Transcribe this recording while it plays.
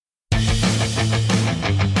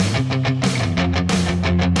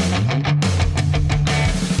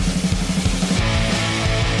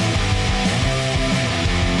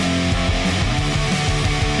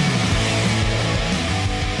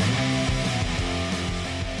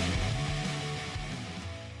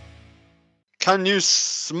Can you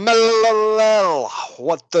smell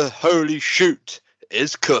what the holy shoot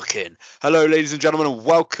is cooking? Hello, ladies and gentlemen, and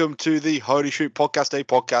welcome to the Holy Shoot Podcast, a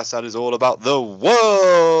podcast that is all about the world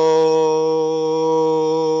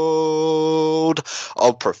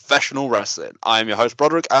of professional wrestling. I am your host,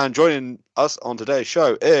 Broderick, and joining us on today's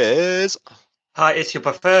show is... Hi, it's your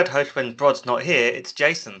preferred host when Brod's not here. It's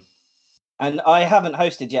Jason. And I haven't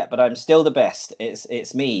hosted yet, but I'm still the best.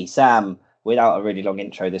 It's me, Sam, without a really long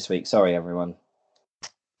intro this week. Sorry, everyone.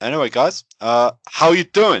 Anyway, guys, how are you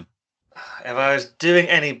doing? If I was doing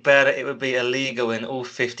any better, it would be illegal in all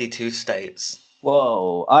 52 states.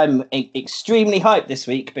 Whoa, I'm extremely hyped this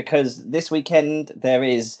week because this weekend there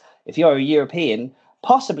is, if you're a European,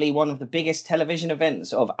 possibly one of the biggest television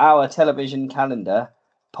events of our television calendar,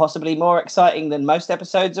 possibly more exciting than most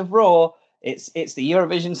episodes of Raw. It's the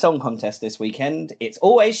Eurovision Song Contest this weekend. It's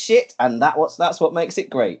always shit, and that's what makes it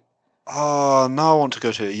great. Oh, now I want to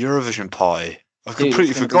go to a Eurovision party. I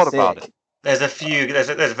completely forgot about it. There's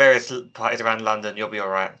various parties around London. You'll be all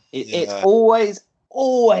right. It's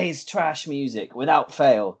always trash music without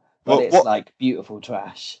fail, but it's like beautiful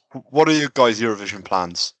trash. What are your guys' Eurovision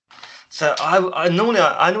plans? So I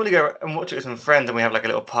normally go and watch it with some friends, and we have like a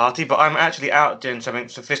little party. But I'm actually out doing something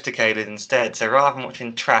sophisticated instead. So rather than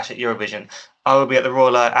watching trash at Eurovision, I will be at the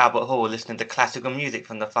Royal Albert Hall listening to classical music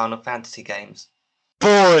from the Final Fantasy games.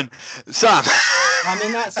 Boring, Sam. I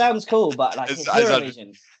mean, that sounds cool, but like it's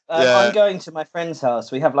Eurovision. I'm going to my friend's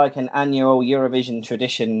house. We have like an annual Eurovision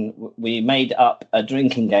tradition. We made up a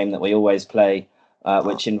drinking game that we always play,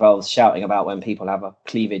 which involves shouting about when people have a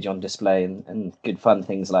cleavage on display and good fun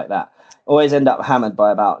things like that. Always end up hammered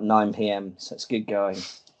by about 9 p.m, so it's good going.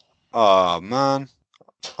 Oh, man.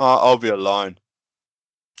 I'll be alone.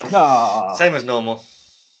 Same as normal.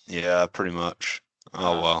 Yeah, pretty much.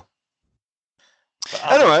 Oh, well.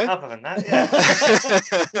 Anyway, other than that,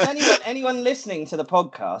 yeah. anyone listening to the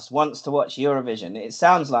podcast wants to watch Eurovision, it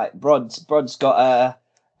sounds like Brod's got a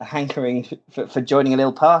hankering for joining a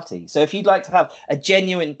little party. So if you'd like to have a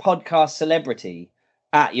genuine podcast celebrity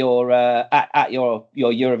at your at your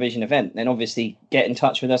Eurovision event, then obviously get in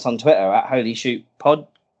touch with us on Twitter at Holy Shoot Pod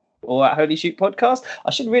or at Holy Shoot Podcast.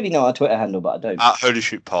 I should really know our Twitter handle, but I don't. At Holy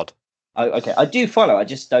Shoot Pod. Oh, okay. I do follow. I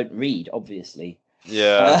just don't read, obviously.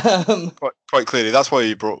 Yeah, quite clearly. That's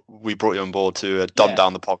why we brought you on board to dumb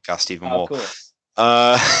down the podcast even more. Of course.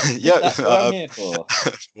 Yeah, that's what I'm here for.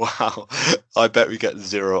 Wow, I bet we get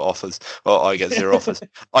 0 offers. Well, I get 0 offers.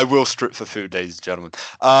 I will strip for food, ladies and gentlemen.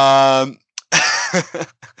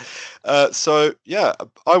 So yeah,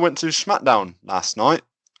 I went to SmackDown last night,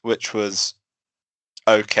 which was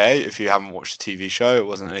okay. If you haven't watched the TV show, it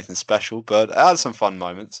wasn't anything special, but it had some fun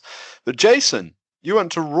moments. But Jason, you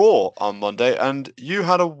went to Raw on Monday, and you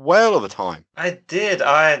had a whale of a time. I did.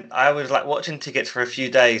 I was like watching tickets for a few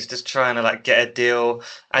days, just trying to like get a deal,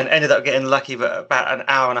 and ended up getting lucky. But about an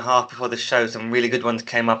hour and a half before the show, some really good ones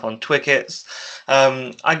came up on Twickets.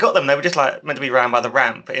 I got them. They were just like meant to be round by the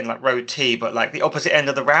ramp in like row T, but like the opposite end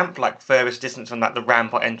of the ramp, like furthest distance from like the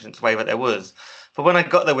ramp or entrance way that there was. But when I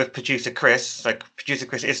got there with producer Chris, like producer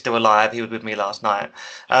Chris is still alive. He was with me last night.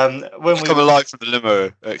 When He's come alive from the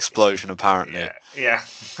limo explosion, apparently. Yeah.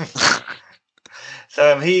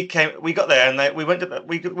 So he came. We got there, and we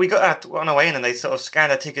got on our way in, and they sort of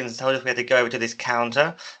scanned our tickets and told us we had to go over to this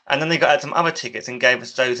counter, and then they got out some other tickets and gave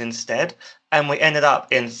us those instead, and we ended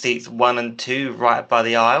up in seats 1 and 2 right by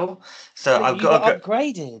the aisle. So I've got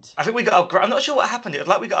upgraded. I think we got upgraded. I'm not sure what happened. It was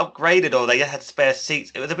like we got upgraded, or they had spare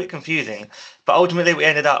seats. It was a bit confusing, but ultimately we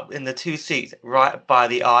ended up in the 2 seats right by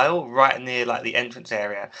the aisle, right near like the entrance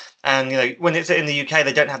area. And you know, when it's in the UK,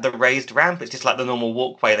 they don't have the raised ramp. It's just like the normal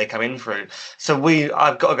walkway they come in through. So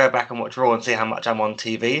I've got to go back and watch Raw and see how much I'm on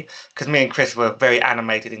TV, because me and Chris were very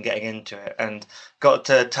animated in getting into it, and got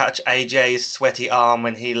to touch AJ's sweaty arm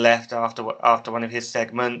when he left after one of his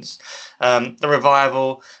segments. The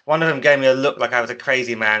Revival, one of them gave me a look like I was a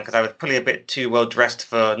crazy man, because I was probably a bit too well dressed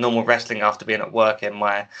for normal wrestling after being at work in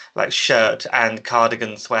my like shirt and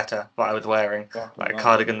cardigan sweater that I was wearing, like a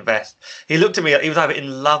cardigan vest. He looked at me, he was either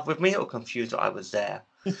in love with me or confused that I was there.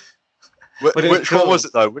 Which one was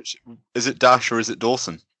it though? Which is it, Dash or is it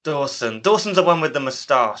Dawson? Dawson's the one with the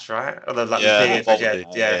moustache, right? Or the, like, yeah, the beard.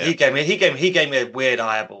 Yeah. He gave me a weird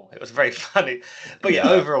eyeball. It was very funny. But yeah,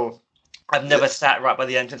 overall, I've never sat right by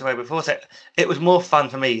the entranceway before, so it was more fun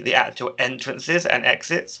for me, the actual entrances and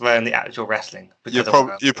exits, than the actual wrestling. You're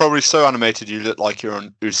probably so animated you look like you're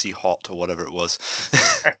on Uzi Hot or whatever it was.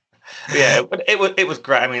 Yeah, it was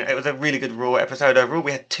great. I mean, it was a really good Raw episode overall.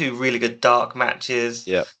 We had 2 really good dark matches.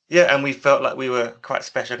 Yeah, and we felt like we were quite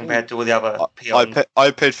special compared to all the other peons.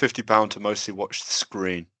 I paid £50 to mostly watch the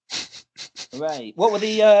screen. Right. What were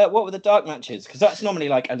the dark matches? Because that's normally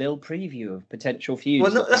like a little preview of potential feuds.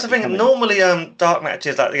 Well, no, that's the thing. coming. Normally, dark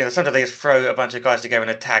matches, like, sometimes they just throw a bunch of guys together in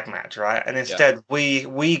a tag match, right? And instead,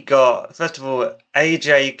 we got, first of all,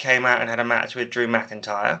 AJ came out and had a match with Drew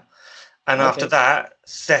McIntyre, and after that,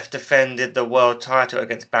 Seth defended the world title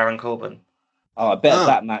against Baron Corbin. Oh, I bet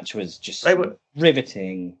that match was just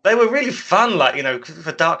riveting. They were really fun,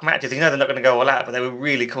 for dark matches. They're not going to go all out, but they were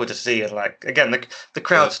really cool to see. And again, the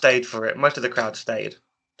crowd stayed for it. Most of the crowd stayed,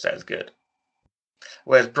 so it was good.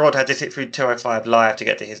 Whereas Broad had to sit through 205 Live to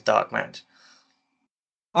get to his dark match.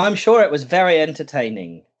 I'm sure it was very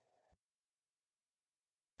entertaining.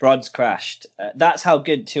 Brod's crashed. That's how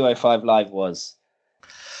good 205 Live was.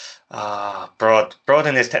 Broad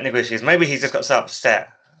and his technical issues. Maybe he's just got so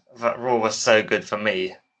upset that Raw was so good for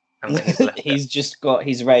me. And he's just got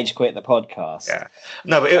his rage quit the podcast. Yeah.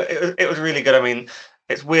 No, but it was really good. I mean,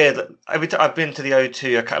 it's weird that I've been to the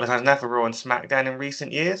O2 a couple of times now for Raw and SmackDown in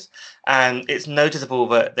recent years, and it's noticeable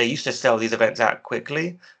that they used to sell these events out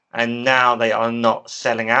quickly, and now they are not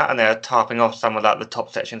selling out, and they're tarping off some of the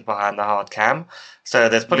top sections behind the hard cam. So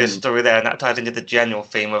there's probably a story there, and that ties into the general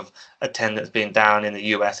theme of attendance being down in the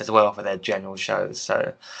US as well for their general shows.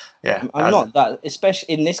 So, yeah. I'm not that,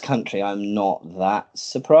 especially in this country, I'm not that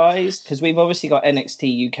surprised, because we've obviously got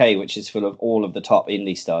NXT UK, which is full of all of the top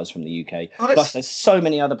indie stars from the UK. Plus, there's so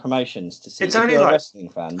many other promotions to see. It's only a wrestling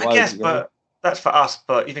fan. I guess, but that's for us.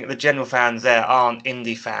 But you think the general fans there aren't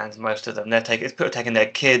indie fans, most of them. It's people taking their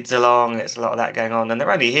kids along. It's a lot of that going on. And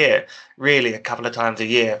they're only here, really, a couple of times a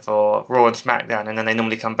year for Raw and SmackDown. And then they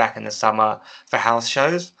normally come back in the summer for house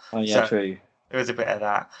shows. Oh, yeah, true. There was a bit of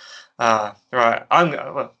that. Right, I'm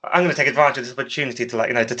going to take advantage of this opportunity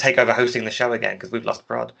to to take over hosting the show again, because we've lost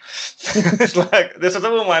Brod. It's this was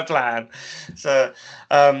all my plan. So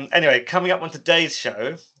anyway, coming up on today's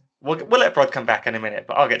show, we'll let Brod come back in a minute,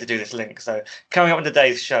 but I'll get to do this link. So coming up on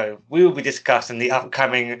today's show, we will be discussing the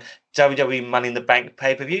upcoming WWE Money in the Bank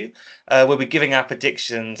pay-per-view. We'll be giving our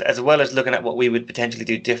predictions as well as looking at what we would potentially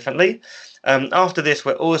do differently. After this,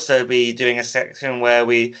 we'll also be doing a section where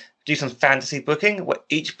we do some fantasy booking. We'll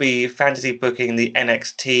each be fantasy booking the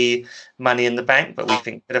NXT Money in the Bank, but we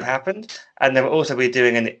think could have happened. And then we'll also be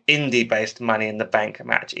doing an indie-based Money in the Bank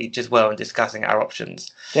match each as well, and discussing our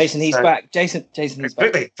options. Jason, he's back. Jason, he's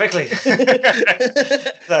back. Quickly.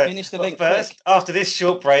 So, finish the link first, quick. After this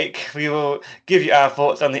short break, we will give you our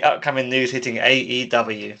thoughts on the upcoming news hitting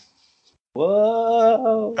AEW.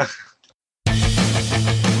 Whoa.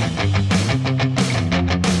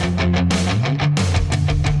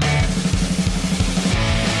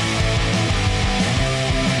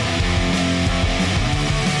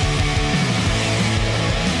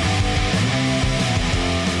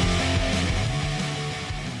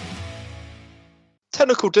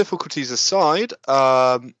 Technical difficulties aside,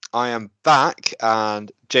 I am back,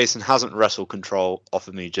 and Jason hasn't wrestle control off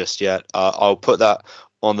of me just yet. I'll put that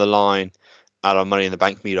on the line at our Money in the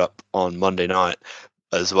Bank meetup on Monday night,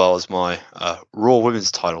 as well as my Raw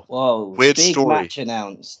Women's title. Whoa! Weird big story. Match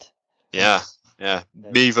announced. Yeah.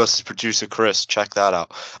 Me versus producer Chris. Check that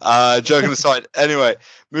out. Joking aside. Anyway,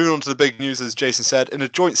 moving on to the big news, as Jason said. In a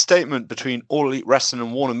joint statement between All Elite Wrestling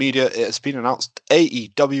and Warner Media, it has been announced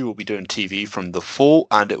AEW will be doing TV from the fall,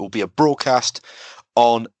 and it will be a broadcast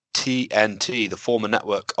on TNT, the former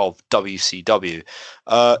network of WCW.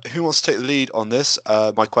 Who wants to take the lead on this?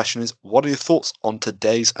 My question is, what are your thoughts on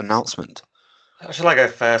today's announcement? Shall I go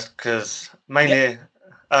first? Because mainly... Yeah.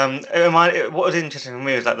 What was interesting for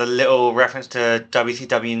me was the little reference to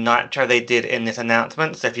WCW Nitro they did in this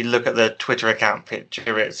announcement. So if you look at the Twitter account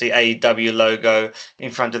picture, it's the AEW logo in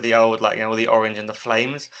front of the old, all the orange and the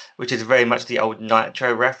flames, which is very much the old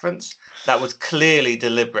Nitro reference. That was clearly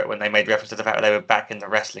deliberate when they made reference to the fact that they were back in the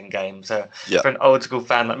wrestling game. So for an old school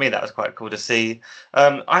fan like me, that was quite cool to see.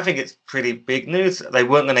 I think it's pretty big news. They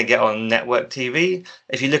weren't going to get on network TV.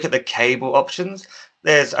 If you look at the cable options,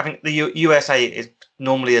 I think the USA is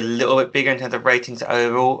normally a little bit bigger in terms of ratings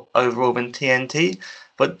overall than TNT,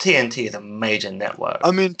 but TNT is a major network. I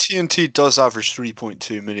mean, TNT does average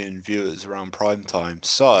 3.2 million viewers around prime time,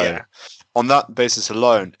 so on that basis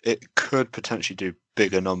alone, it could potentially do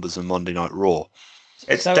bigger numbers than Monday Night Raw.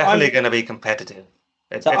 It's definitely going to be competitive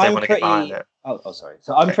if they want to get behind it. Sorry.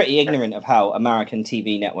 So I'm pretty ignorant of how American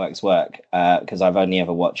TV networks work, because I've only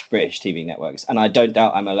ever watched British TV networks, and I don't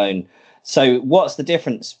doubt I'm alone. So what's the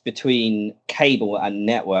difference between cable and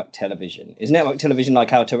network television? Is network television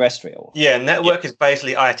like our terrestrial? Yeah, network is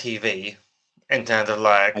basically ITV in terms of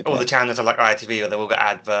all the channels are like ITV, or they've all got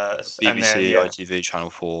adverts. BBC, and then, ITV,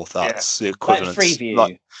 Channel 4, that's the equivalent.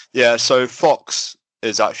 Like Freeview. So Fox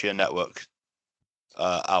is actually a network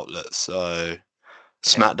outlet. So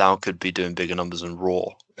SmackDown could be doing bigger numbers than Raw.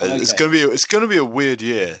 It's Okay. gonna be a weird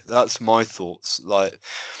year. That's my thoughts. Like,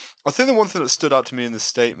 I think the one thing that stood out to me in this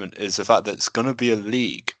statement is the fact that it's gonna be a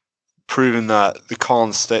league, proving that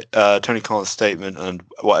the Tony Khan's statement and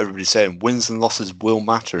what everybody's saying, wins and losses will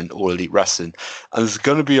matter in All Elite Wrestling, and there's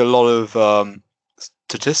going to be a lot of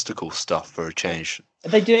statistical stuff for a change. Are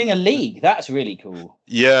they doing a league? That's really cool.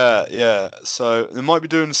 Yeah. So they might be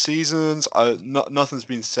doing seasons. Nothing's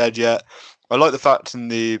been said yet. I like the fact in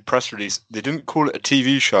the press release they didn't call it a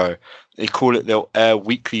TV show. They call it they'll air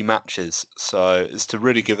weekly matches. So it's to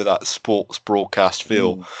really give it that sports broadcast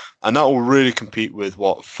feel. And that will really compete with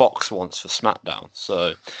what Fox wants for SmackDown.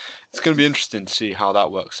 So it's going to be interesting to see how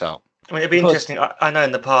that works out. I mean, it'd be interesting. I know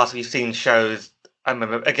in the past we've seen shows. I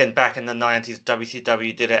remember, again, back in the 90s,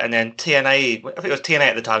 WCW did it, and then TNA, I think it was TNA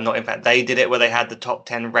at the time, not Impact, they did it where they had the top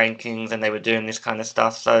 10 rankings and they were doing this kind of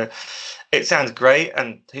stuff. So it sounds great,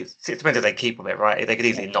 and it depends if they keep with it, right? They could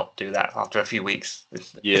easily not do that after a few weeks.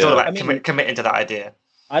 It's all about committing to that idea.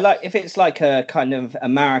 I like, if it's like a kind of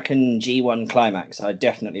American G1 climax, I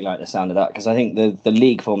definitely like the sound of that, because I think the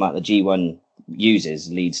league format the G1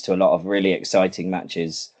 uses leads to a lot of really exciting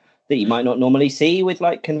matches that you might not normally see with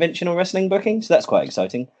like conventional wrestling booking. So that's quite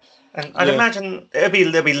exciting. And I'd imagine there'll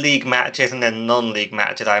be league matches and then non-league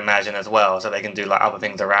matches, I imagine, as well, so they can do like other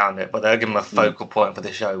things around it. But they'll give them a focal point for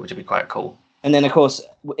the show, which would be quite cool. And then, of course,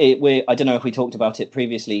 I don't know if we talked about it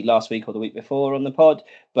previously last week or the week before on the pod,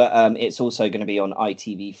 but it's also going to be on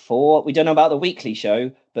ITV4. We don't know about the weekly show,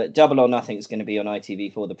 but Double or Nothing is going to be on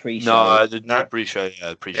ITV4, the pre-show. No, the pre-show,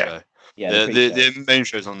 the pre-show. Yeah, the main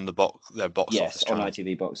show's on their box office. Yes, on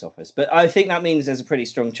ITV box office. But I think that means there's a pretty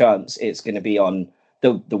strong chance it's going to be on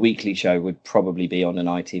the weekly show. Would probably be on an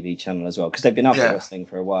ITV channel as well, because they've been up wrestling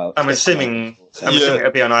for a while. I'm assuming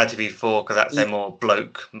it'll be on ITV4 because that's their more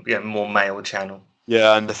more male channel.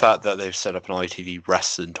 Yeah, and the fact that they've set up an ITV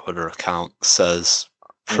Wrestling Twitter account says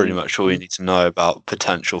pretty much all you need to know about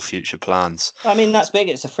potential future plans. I mean, that's big.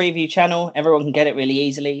 It's a Freeview channel. Everyone can get it really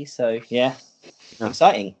easily. So yeah.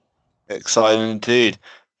 Exciting. Exciting indeed.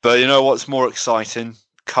 But you know what's more exciting?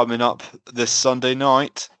 Coming up this Sunday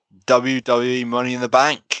night, WWE Money in the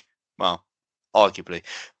Bank. Well, arguably.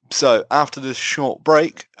 So after this short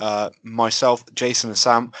break, myself, Jason and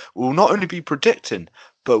Sam will not only be predicting,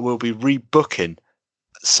 but we'll be rebooking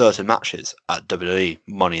certain matches at WWE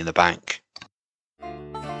Money in the Bank.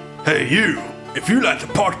 Hey you! If you like the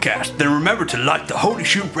podcast, then remember to like the Holy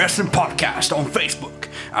Shoot Wrestling Podcast on Facebook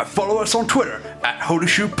and follow us on Twitter at Holy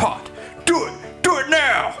Shoot Pod. Do it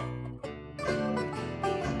now!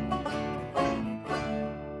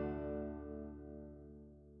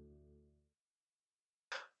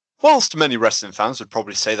 Whilst many wrestling fans would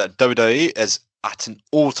probably say that WWE is at an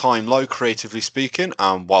all-time low, creatively speaking,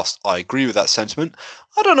 and whilst I agree with that sentiment,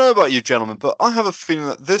 I don't know about you gentlemen, but I have a feeling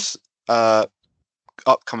that this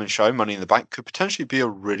upcoming show, Money in the Bank, could potentially be a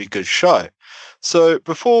really good show. So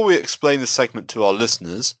before we explain the segment to our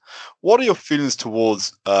listeners, what are your feelings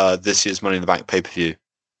towards this year's Money in the Bank pay-per-view?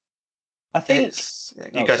 I think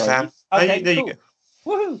you go, Sam. Okay, there cool. you go.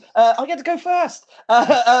 Woohoo! I get to go first.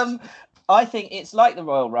 I think it's like the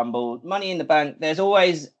Royal Rumble, Money in the Bank. There's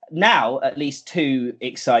always now at least 2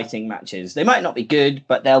 exciting matches. They might not be good,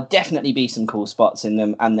 but there'll definitely be some cool spots in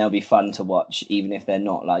them, and they'll be fun to watch, even if they're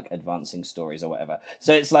not like advancing stories or whatever.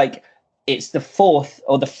 So it's like it's the 4th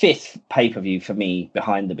or the 5th pay-per-view for me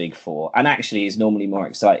behind the big 4, and actually is normally more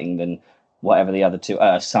exciting than whatever the other 2,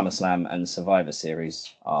 SummerSlam and Survivor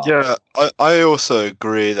Series are. Yeah, I also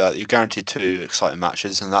agree that you're guaranteed 2 exciting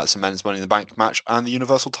matches, and that's the men's Money in the Bank match and the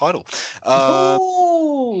Universal title. And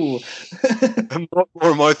more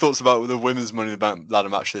of my thoughts about the women's Money in the Bank ladder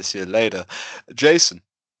match this year later. Jason?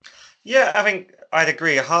 Yeah, I think I'd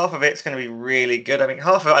agree. Half of it's going to be really good. I think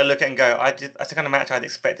half of it I look at and go, that's the kind of match I'd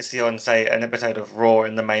expect to see on, say, an episode of Raw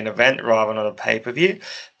in the main event rather than on a pay-per-view.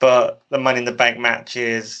 But the Money in the Bank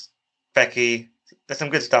matches, Becky, there's some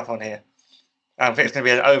good stuff on here. I think it's going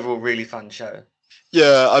to be an overall really fun show.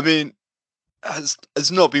 Yeah, I mean,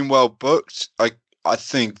 it's not been well booked. I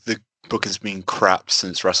think the booking's been crap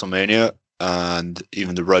since WrestleMania, and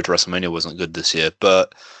even the road to WrestleMania wasn't good this year.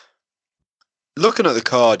 But looking at the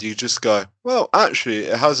card, you just go, well, actually,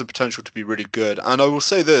 it has the potential to be really good. And I will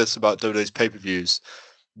say this about WWE's pay-per-views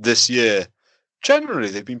this year. Generally,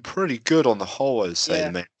 they've been pretty good on the whole, I would say,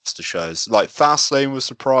 the main roster shows. Like, Fastlane was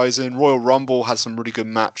surprising. Royal Rumble had some really good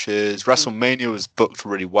matches. WrestleMania was booked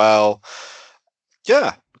really well.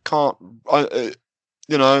 Yeah,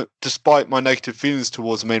 despite my negative feelings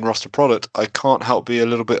towards the main roster product, I can't help be a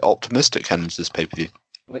little bit optimistic heading into this pay-per-view.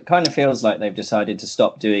 It kind of feels like they've decided to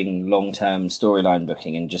stop doing long-term storyline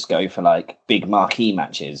booking and just go for like big marquee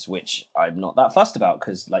matches, which I'm not that fussed about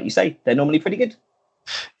because, like you say, they're normally pretty good.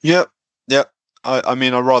 Yep. I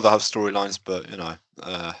mean, I'd rather have storylines, but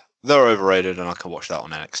they're overrated, and I can watch that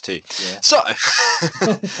on NXT. Yeah. So,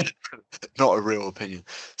 not a real opinion.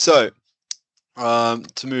 So,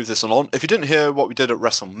 to move this on, if you didn't hear what we did at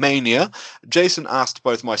WrestleMania, Jason asked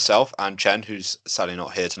both myself and Chen, who's sadly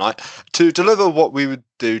not here tonight, to deliver what we would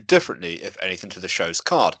do differently, if anything, to the show's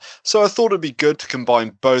card. So I thought it'd be good to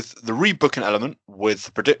combine both the rebooking element with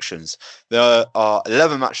the predictions. There are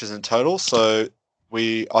 11 matches in total, so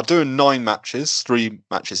we are doing 9 matches, 3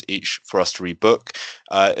 matches each for us to rebook.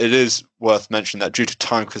 It is worth mentioning that due to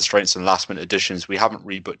time constraints and last-minute additions, we haven't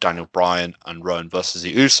rebooked Daniel Bryan and Rowan versus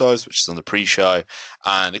the Usos, which is on the pre-show,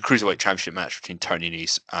 and the Cruiserweight Championship match between Tony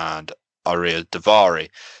Nese and Arya Daivari.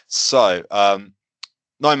 So,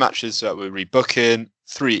 9 matches that we're rebooking,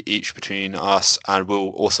 3 each between us, and we'll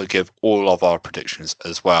also give all of our predictions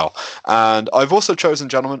as well. And I've also chosen,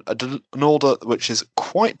 gentlemen, an order which is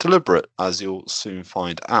quite deliberate, as you'll soon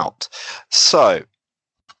find out. So,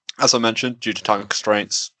 as I mentioned, due to time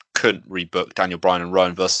constraints, couldn't rebook Daniel Bryan and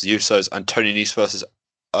Rowan versus the Usos and Tony Nese versus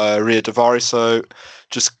Rhea Daivari. So,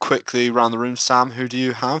 just quickly around the room, Sam, who do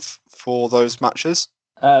you have for those matches?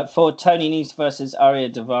 For Tony Nese versus Arya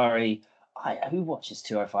Daivari, who watches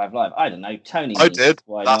 205 Live? I don't know. Tony I Nese, did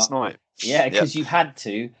why last not? night. Yeah, because you had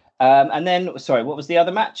to. And then, sorry, what was the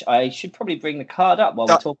other match? I should probably bring the card up while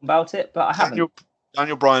we're talking about it, but I haven't.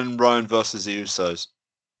 Daniel Bryan and Rowan versus the Usos.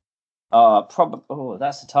 Oh,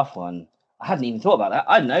 that's a tough one. I hadn't even thought about that.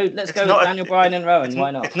 I don't know. Let's go with Daniel Bryan and Rowan. Why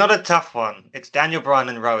not? It's not a tough one. It's Daniel Bryan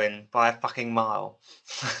and Rowan by a fucking mile.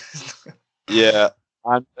 Yeah.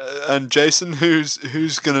 And Jason, who's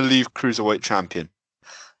going to leave Cruiserweight champion?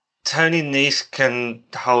 Tony Nese can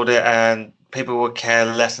hold it, and people will care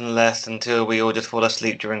less and less until we all just fall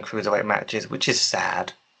asleep during Cruiserweight matches, which is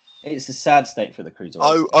sad. It's a sad state for the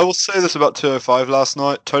Cruiserweight. I will say this about 205 last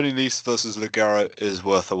night. Tony Nese versus Ligero is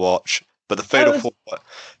worth a watch. But the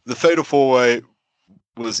Fatal 4-Way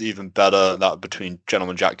was even better. That between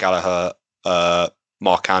Gentleman Jack Gallagher,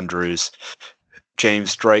 Mark Andrews,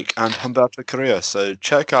 James Drake, and Humberto Carrillo. So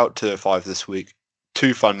check out 205 this week.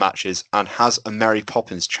 2 fun matches and has a Mary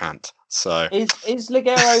Poppins chant. So is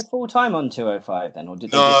Ligero full time on 205 then, or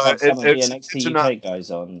did they just have some of the NXT UK guys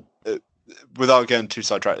on? Without getting too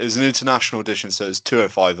sidetracked, it was an international edition, so it's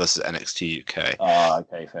 205 versus NXT UK. Oh,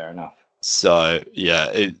 okay, fair enough. So yeah,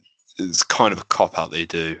 it's kind of a cop out they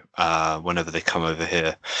do whenever they come over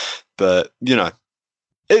here, but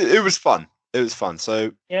it was fun. It was fun.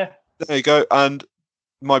 So yeah, there you go. And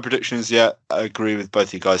my prediction is, I agree with both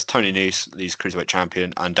of you guys. Tony Nese leads Cruiserweight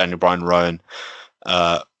champion, and Daniel Bryan Rowan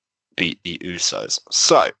beat the Usos.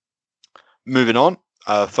 So, moving on.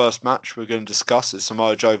 First match we're going to discuss is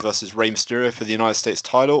Samoa Joe versus Rey Mysterio for the United States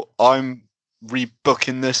title. I'm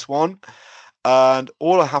rebooking this one. And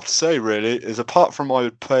all I have to say, really, is apart from I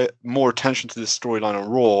would pay more attention to this storyline on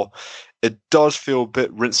Raw, it does feel a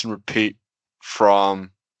bit rinse and repeat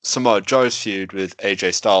from Samoa Joe's feud with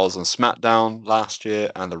AJ Styles on SmackDown last year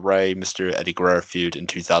and the Rey Mysterio Eddie Guerrero feud in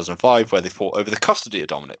 2005 where they fought over the custody of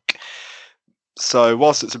Dominic. So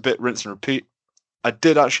whilst it's a bit rinse and repeat, I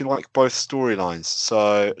did actually like both storylines.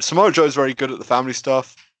 So Samoa Joe's very good at the family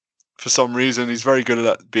stuff. For some reason, he's very good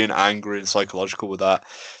at being angry and psychological with that.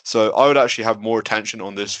 So I would actually have more attention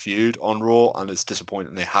on this feud on Raw, and it's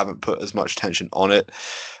disappointing they haven't put as much attention on it.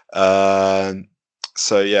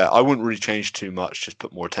 So yeah, I wouldn't really change too much, just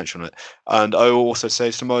put more attention on it. And I will also say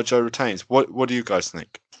Samoa Joe retains. What do you guys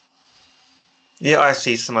think? Yeah, I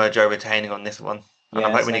see Samoa Joe retaining on this one. Yeah,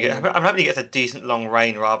 I'm hoping he gets a decent long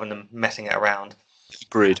reign rather than messing it around.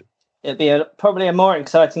 Agreed. It'd be probably a more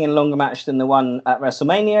exciting and longer match than the one at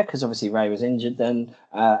WrestleMania because obviously Rey was injured then,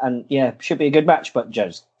 and yeah, should be a good match. But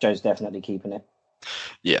Joe's definitely keeping it.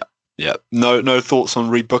 Yeah. No thoughts on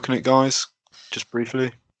rebooking it, guys? Just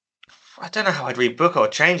briefly. I don't know how I'd rebook or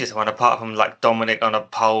change this one apart from like Dominic on a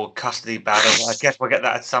pole custody battle. I guess we'll get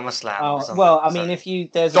that at SummerSlam. Oh, well, I mean,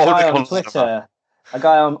 there's a guy on Twitter. A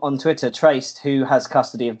guy on Twitter, Traced, who has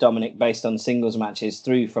custody of Dominic based on singles matches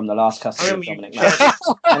through from the last custody of Dominic match.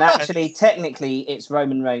 And actually, technically, it's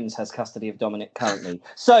Roman Reigns has custody of Dominic currently.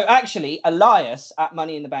 So actually, Elias at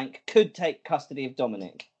Money in the Bank could take custody of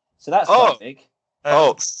Dominic. So that's quite big.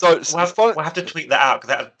 We'll have to tweet that out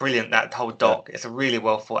because that was brilliant, that whole doc. It's really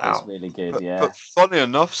well thought out. It's really good, But funny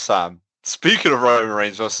enough, Sam, speaking of Roman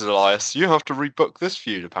Reigns versus Elias, you have to rebook this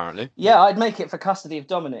feud, apparently. Yeah, I'd make it for custody of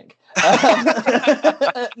Dominic.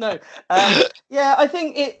 No. Yeah, I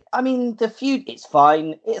think the feud, it's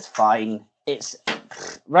fine. It's fine. It's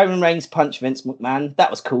Roman Reigns punched Vince McMahon. That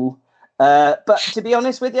was cool. But to be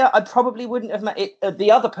honest with you, I probably wouldn't have met it.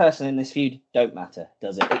 The other person in this feud don't matter,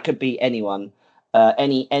 does it? It could be anyone,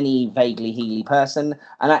 any vaguely heely person.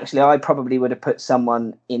 And actually, I probably would have put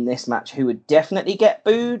someone in this match who would definitely get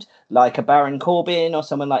booed, like a Baron Corbin or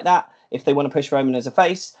someone like that, if they want to push Roman as a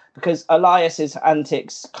face, because Elias's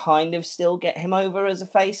antics kind of still get him over as a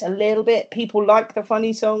face a little bit. People like the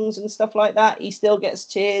funny songs and stuff like that. He still gets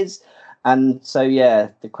cheers. And so, yeah,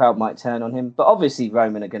 the crowd might turn on him. But obviously,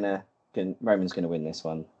 Roman's going to win this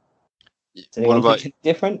one. What about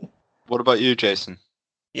different? What about you, Jason?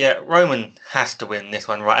 Yeah, Roman has to win this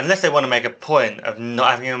one, right? Unless they want to make a point of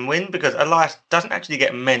not having him win, because Elias doesn't actually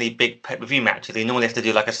get many big pay-per-view matches. He normally has to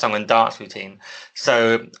do like a song and dance routine.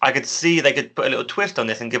 So I could see they could put a little twist on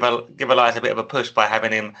this and give Elias a bit of a push by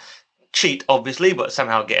having him cheat, obviously, but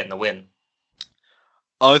somehow getting the win.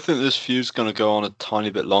 I think this feud's going to go on a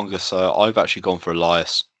tiny bit longer, so I've actually gone for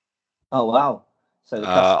Elias. Oh, wow. So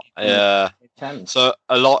yeah. So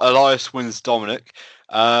Elias wins Dominic.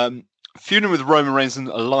 Feuding with Roman Reigns and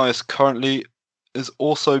Elias currently is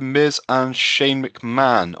also Miz and Shane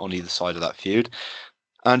McMahon on either side of that feud.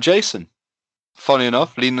 And Jason, funny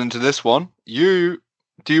enough, leading into this one, do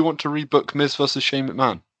you want to rebook Miz versus Shane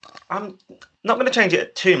McMahon? I'm not going to change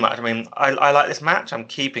it too much. I mean, I like this match. I'm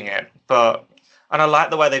keeping it, and I like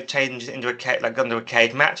the way they've changed it into gone to a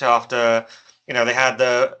cage match after. They had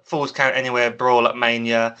the Falls Count Anywhere brawl at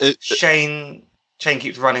Mania. Shane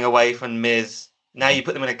keeps running away from Miz. Now you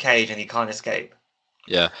put them in a cage and he can't escape.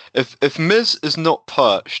 Yeah. If Miz is not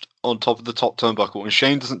perched on top of the top turnbuckle and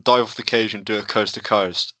Shane doesn't dive off the cage and do a coast to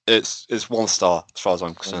coast, it's 1 star as far as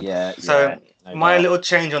I'm concerned. Yeah. So my little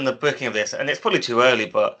change on the booking of this, and it's probably too early,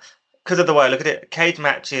 but because of the way I look at it, cage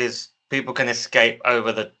matches, people can escape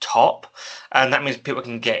over the top, and that means people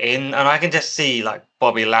can get in. And I can just see like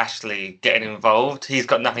Bobby Lashley getting involved. He's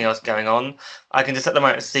got nothing else going on. I can just at the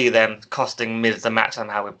moment see them costing Miz the match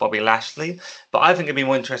somehow with Bobby Lashley. But I think it'd be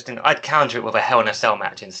more interesting. I'd counter it with a Hell in a Cell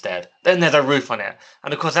match instead. Then there's a roof on it,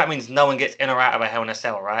 and of course that means no one gets in or out of a Hell in a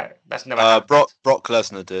Cell, right? That's never happened. Brock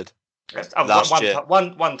Lesnar did. Last year.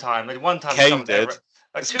 One time. Kane did.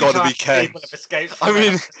 It's got to be Kane.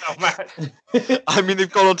 I mean,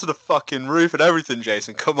 they've gone onto the fucking roof and everything,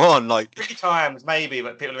 Jason. Come on, like 3 times maybe,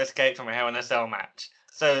 but people have escaped from a Hell in a Cell match.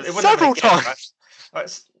 So it wouldn't several times.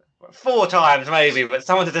 4 times maybe, but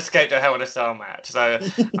someone has escaped a Hell in a Cell match. So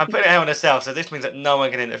I'm putting a Hell in a Cell. So this means that no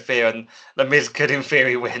one can interfere, and the Miz could in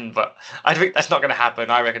theory win. But I think that's not going to happen.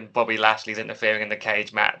 I reckon Bobby Lashley's interfering in the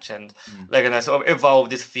cage match, and they're going to sort of evolve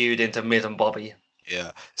this feud into Miz and Bobby.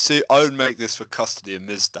 Yeah. See, I would make this for custody of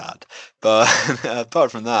Miz Dad, but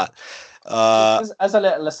apart from that, as a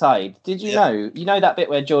little aside, did you know that bit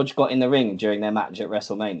where George got in the ring during their match at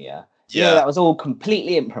WrestleMania? That was all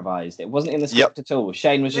completely improvised. It wasn't in the script at all.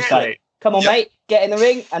 Shane was just like, "Come on, mate, get in the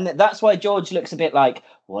ring," and that's why George looks a bit like,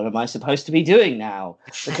 "What am I supposed to be doing now?"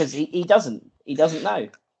 Because he doesn't know.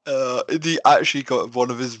 He actually got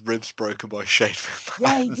one of his ribs broken by Shane McMahon.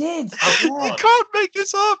 Yeah, he did. You can't make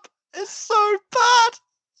this up. It's so bad.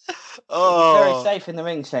 He's very safe in the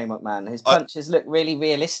ring, Shane McMahon. His punches look really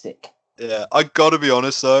realistic. Yeah, I gotta be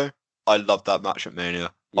honest though, I loved that match at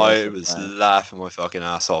Mania. Yeah, I was laughing my fucking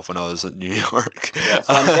ass off when I was at New York. Yeah,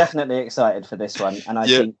 so I'm definitely excited for this one, and I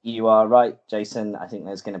think you are right, Jason. I think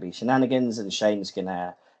there's going to be shenanigans, and Shane's going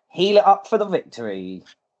to heal it up for the victory.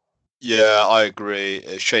 Yeah, I agree.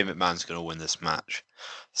 Shane McMahon's going to win this match.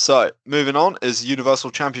 So, moving on is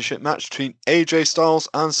Universal Championship match between AJ Styles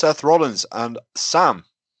and Seth Rollins. And Sam,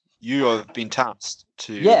 you have been tasked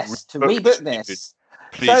to rebook this.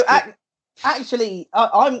 Please actually,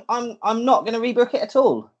 I'm not going to rebook it at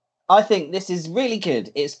all. I think this is really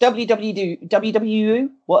good. It's WWE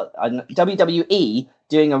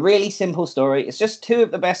doing a really simple story. It's just 2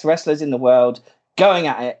 of the best wrestlers in the world going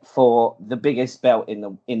at it for the biggest belt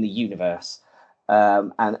in the universe.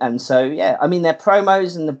 And so, yeah, I mean, their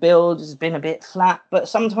promos and the build has been a bit flat, but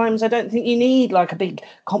sometimes I don't think you need like a big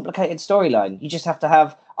complicated storyline. You just have to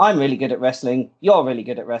have, I'm really good at wrestling, you're really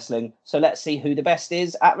good at wrestling, so let's see who the best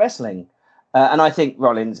is at wrestling. And I think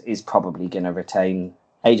Rollins is probably going to retain.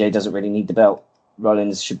 AJ doesn't really need the belt.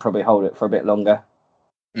 Rollins should probably hold it for a bit longer.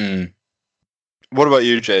 What about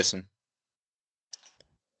you, Jason?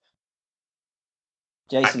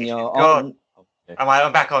 Jason, you're on.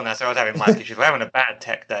 I'm back on now, so I was having mic issues. We're having a bad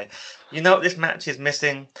tech day. You know what this match is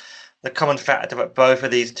missing? The common factor that both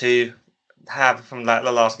of these two have from like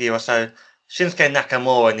the last year or so. Shinsuke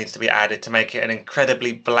Nakamura needs to be added to make it an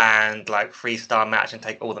incredibly bland, like 3-star match and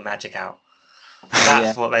take all the magic out.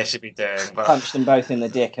 That's what they should be doing. But punch them both in the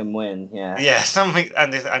dick and win. Yeah, something,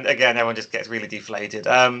 and again, everyone just gets really deflated.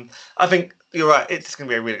 I think you're right. It's going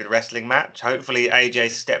to be a really good wrestling match. Hopefully, AJ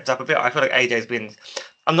steps up a bit. I feel like AJ's been.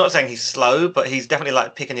 I'm not saying he's slow, but he's definitely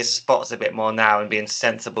like picking his spots a bit more now and being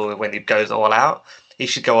sensible when he goes all out. He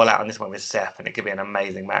should go all out on this one with Seth, and it could be an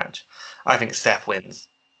amazing match. I think Seth wins.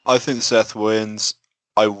 I think Seth wins.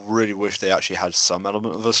 I really wish they actually had some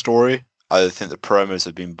element of a story. I think the promos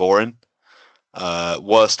have been boring.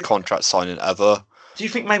 Worst contract signing ever. Do you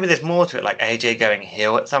think maybe there's more to it, like AJ going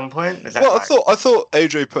heel at some point? Is that well, I thought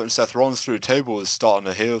AJ putting Seth Rollins through the table was starting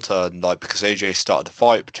a heel turn, like because AJ started the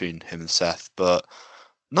fight between him and Seth, but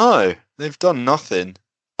no, they've done nothing.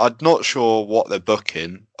 I'm not sure what they're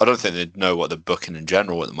booking. I don't think they know what they're booking in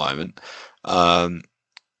general at the moment.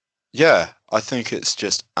 Yeah, I think it's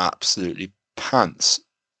just absolutely pants.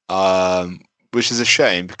 Which is a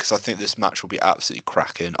shame because I think this match will be absolutely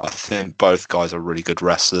cracking. I think both guys are really good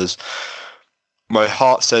wrestlers. My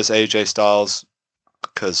heart says AJ Styles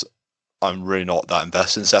because I'm really not that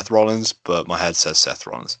invested in Seth Rollins, but my head says Seth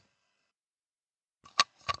Rollins.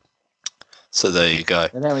 So there you go.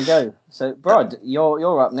 And there we go. So, Brod,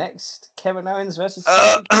 you're up next. Kevin Owens versus.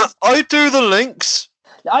 I do the links.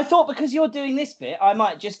 I thought because you're doing this bit, I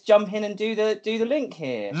might just jump in and do the link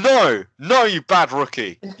here. No, you bad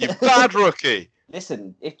rookie. You bad rookie.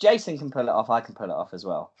 Listen, if Jason can pull it off, I can pull it off as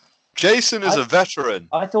well. Jason is a veteran.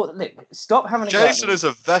 I thought, look, stop having a Jason is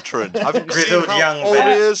a veteran. Haven't you seen how young old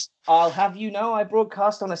he is? I'll have you know, I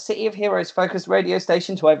broadcast on a City of Heroes focused radio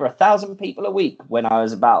station to over 1,000 people a week when I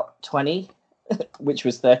was about 20, which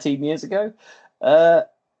was 13 years ago. So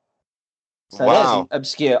there's an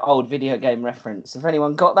obscure old video game reference. If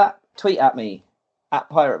anyone got that, tweet at me at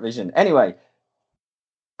Pirate Vision. Anyway.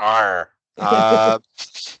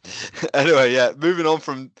 Anyway, yeah, moving on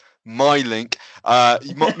from my link,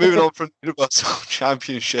 moving on from the Universal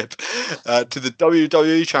Championship to the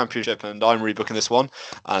WWE Championship, and I'm rebooking this one,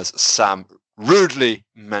 as Sam rudely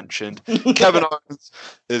mentioned. Kevin Owens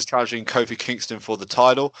is challenging Kofi Kingston for the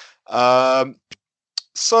title.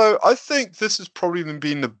 So I think this has probably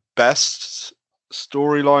been the best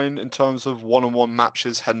storyline in terms of one-on-one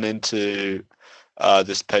matches heading into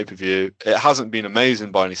this pay-per-view. It hasn't been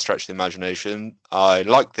amazing by any stretch of the imagination. I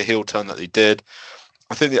like the heel turn that they did.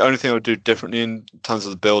 I think the only thing I would do differently in terms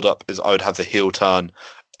of the build-up is I would have the heel turn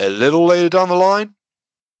a little later down the line.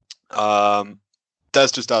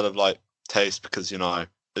 That's just out of like taste because, you know,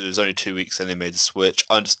 it was only 2 weeks and they made the switch.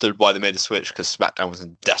 I understood why they made the switch because SmackDown was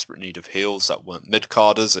in desperate need of heels that weren't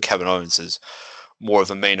mid-carders. Kevin Owens is more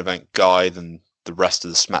of a main event guy than the rest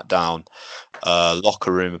of the SmackDown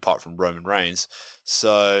locker room apart from Roman Reigns.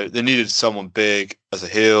 So they needed someone big as a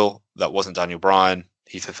heel that wasn't Daniel Bryan.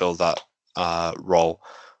 He fulfilled that role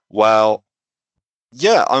well.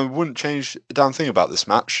 Yeah, I wouldn't change a damn thing about this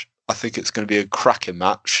match. I think it's going to be a cracking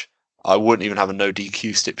match. I wouldn't even have a no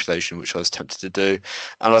DQ stipulation, which I was tempted to do.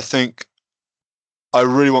 And I think I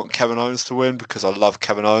really want Kevin Owens to win because I love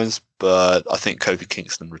Kevin Owens, but I think Kofi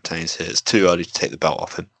Kingston retains here. It's too early to take the belt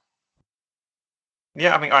off him.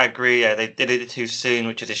 Yeah, I mean, I agree. Yeah, they did it too soon,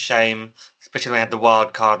 which is a shame, especially when they had the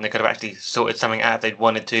wild card and they could have actually sorted something out if they'd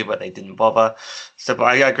wanted to, but they didn't bother. So, but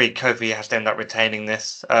I agree, Kofi has to end up retaining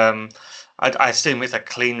this. I assume it's a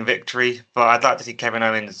clean victory, but I'd like to see Kevin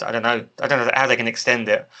Owens. I don't know how they can extend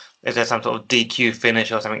it. Is there some sort of DQ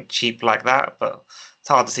finish or something cheap like that? But it's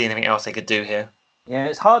hard to see anything else they could do here. Yeah,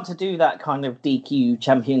 it's hard to do that kind of DQ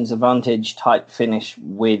Champion's Advantage type finish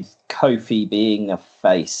with Kofi being a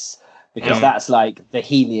face. Because that's like the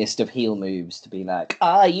heeliest of heel moves to be like,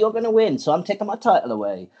 you're going to win, so I'm taking my title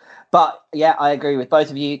away. But yeah, I agree with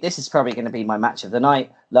both of you. This is probably going to be my match of the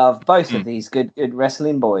night. Love both of these good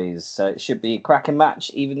wrestling boys. So it should be a cracking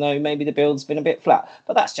match, even though maybe the build's been a bit flat.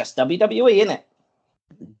 But that's just WWE, isn't it?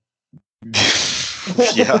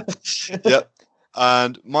 Yeah. Yep.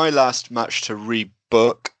 And my last match to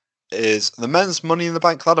rebook is the men's Money in the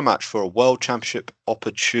Bank ladder match for a World Championship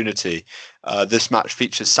opportunity. This match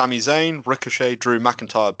features Sami Zayn, Ricochet, Drew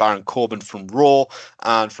McIntyre, Baron Corbin from Raw,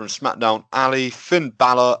 and from SmackDown, Ali, Finn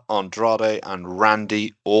Balor, Andrade, and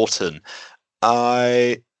Randy Orton.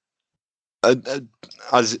 As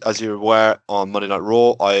you're aware, on Monday Night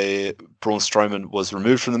Raw, Braun Strowman was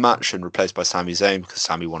removed from the match and replaced by Sami Zayn because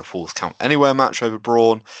Sami won a Falls Count Anywhere match over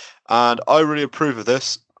Braun, and I really approve of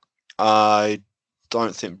this. I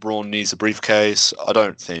don't think Braun needs a briefcase. I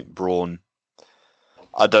don't think Braun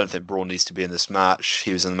needs to be in this match.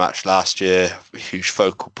 He was in the match last year, huge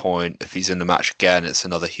focal point. If he's in the match again, it's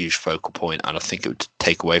another huge focal point, and I think it would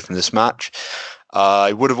take away from this match.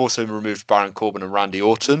 I would have also removed Baron Corbin and Randy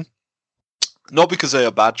Orton, not because they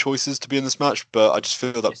are bad choices to be in this match, but I just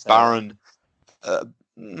feel that Baron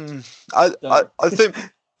I think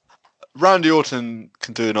Randy Orton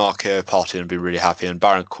can do an RKO party and be really happy, and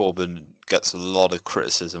Baron Corbin gets a lot of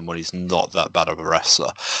criticism when he's not that bad of a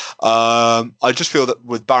wrestler. I just feel that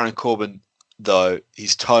with Baron Corbin, though,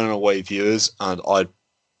 he's turning away viewers, and I'd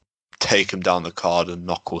take him down the card and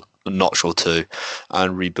knock a notch or two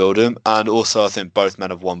and rebuild him. And also, I think both men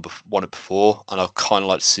have won it before, and I'd kind of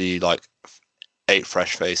like to see like 8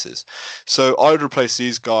 fresh faces. So I would replace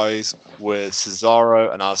these guys with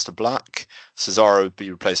Cesaro and Aleister Black. Cesaro would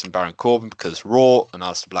be replacing Baron Corbin because it's Raw, and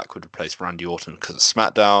Aleister Black would replace Randy Orton because it's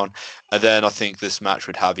SmackDown. And then I think this match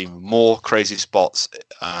would have even more crazy spots,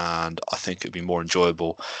 and I think it'd be more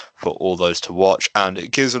enjoyable for all those to watch. And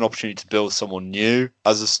it gives an opportunity to build someone new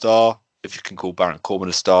as a star, if you can call Baron Corbin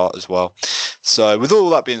a star as well. So with all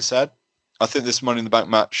that being said, I think this Money in the Bank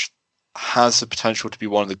match has the potential to be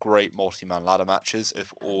one of the great multi-man ladder matches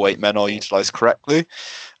if all 8 men are utilised correctly.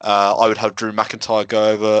 I would have Drew McIntyre go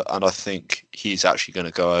over, and I think he's actually going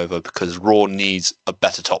to go over because Raw needs a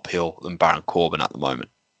better top heel than Baron Corbin at the moment.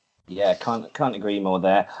 Yeah, can't agree more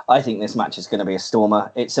there. I think this match is going to be a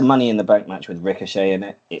stormer. It's a Money in the Bank match with Ricochet in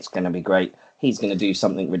it. It's going to be great. He's going to do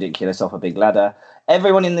something ridiculous off a big ladder.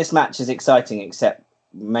 Everyone in this match is exciting except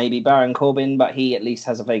maybe Baron Corbin, but he at least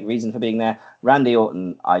has a vague reason for being there. Randy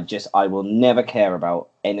Orton, I will never care about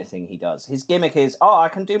anything he does. His gimmick is, I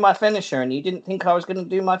can do my finisher, and you didn't think I was going to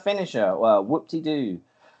do my finisher. Well, whoop-de-doo.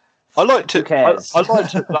 I liked it. Who cares? I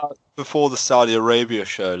liked it before the Saudi Arabia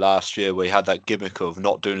show last year, where he had that gimmick of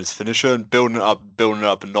not doing his finisher and building it up,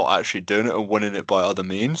 and not actually doing it and winning it by other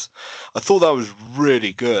means. I thought that was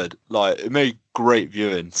really good. Like, it made great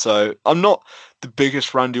viewing. So I'm not the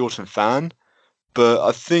biggest Randy Orton fan, but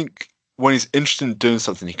I think when he's interested in doing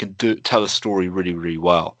something, he can tell a story really, really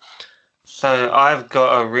well. So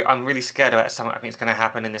I'm really scared about something I think is going to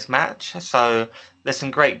happen in this match. So there's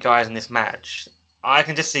some great guys in this match. I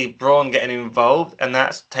can just see Braun getting involved, and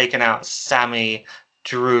that's taken out Sammy,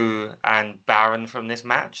 Drew, and Baron from this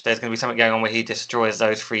match. There's going to be something going on where he destroys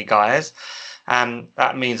those 3 guys. And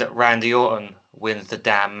that means that Randy Orton wins the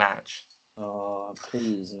damn match. Oh,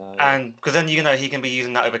 please, no. And because then, he can be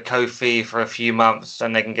using that over Kofi for a few months,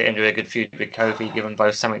 and they can get into a good feud with Kofi, give them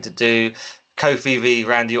both something to do. Kofi v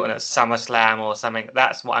Randy Orton at SummerSlam or something.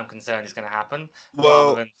 That's what I'm concerned is going to happen,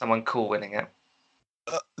 rather than someone cool winning it.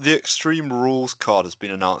 The Extreme Rules card has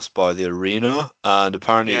been announced by the Arena, and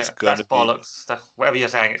apparently it's going to be bollocks. Whatever you're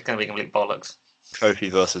saying, it's going to be complete bollocks. Kofi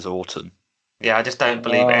versus Orton. Yeah, I just don't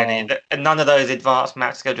believe none of those advanced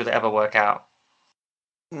match schedules ever work out.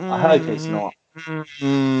 I hope it's not.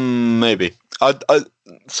 Maybe. I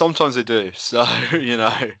sometimes they do. So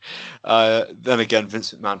then again,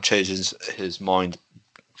 Vince McMahon changes his mind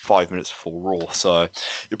 5 minutes before Raw. So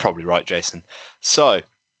you're probably right, Jason. So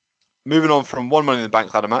moving on from one Money in the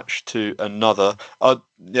Bank ladder match to another.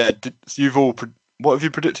 You've all. What have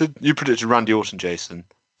you predicted? You predicted Randy Orton, Jason.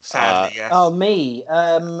 Sadly, yes. Oh, me.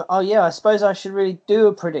 I suppose I should really do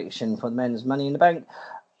a prediction for the men's Money in the Bank.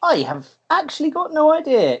 I have actually got no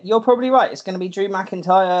idea. You're probably right. It's going to be Drew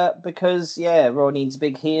McIntyre because, Raw needs a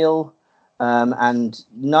big heel. And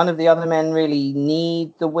none of the other men really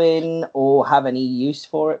need the win or have any use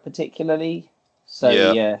for it particularly. So,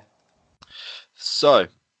 yeah. So,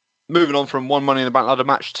 moving on from one Money in the Bank ladder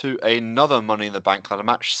match to another Money in the Bank ladder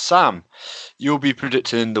match. Sam, you'll be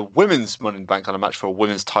predicting the women's Money in the Bank ladder match for a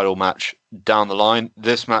women's title match down the line.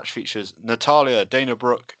 This match features Natalya, Dana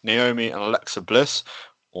Brooke, Naomi, and Alexa Bliss,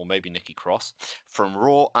 or maybe Nikki Cross, from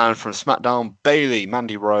Raw, and from SmackDown, Bayley,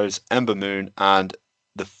 Mandy Rose, Ember Moon, and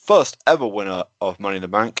the first ever winner of Money in the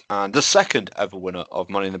Bank, and the second ever winner of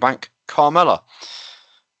Money in the Bank, Carmella.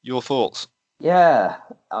 Your thoughts? Yeah,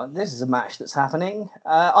 this is a match that's happening.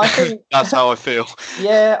 I think that's how I feel.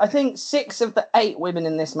 Yeah, I think 6 of the 8 women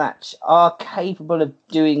in this match are capable of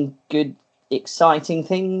doing good, exciting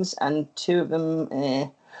things, and 2 of them,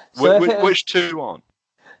 So which 2 aren't?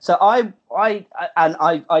 So I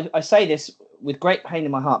say this with great pain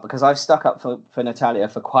in my heart because I've stuck up for Natalya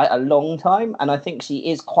for quite a long time, and I think she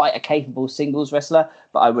is quite a capable singles wrestler,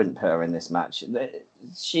 but I wouldn't put her in this match.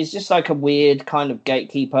 She's just like a weird kind of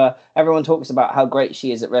gatekeeper. Everyone talks about how great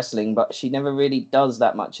she is at wrestling, but she never really does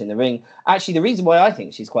that much in the ring. Actually, the reason why I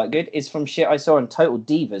think she's quite good is from shit I saw on Total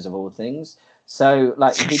Divas, of all things. So,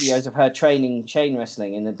 like, videos of her training chain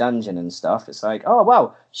wrestling in the dungeon and stuff. It's like, oh,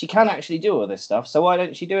 wow, she can actually do all this stuff. So why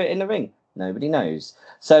don't she do it in the ring? Nobody knows.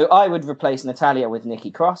 So I would replace Natalya with Nikki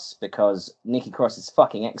Cross because Nikki Cross is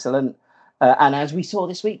fucking excellent. And as we saw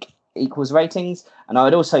this week, equals ratings. And I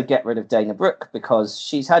would also get rid of Dana Brooke because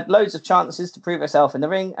she's had loads of chances to prove herself in the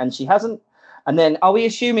ring and she hasn't. And then are we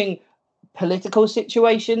assuming political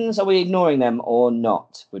situations? Are we ignoring them or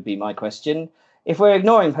not would be my question. if we're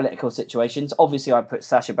ignoring political situations, obviously I'd put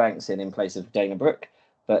Sasha Banks in place of Dana Brooke,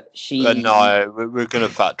 but she... No, we're going to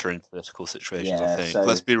factor in political situations, I think.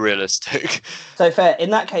 Let's be realistic. So fair. In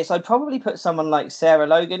that case, I'd probably put someone like Sarah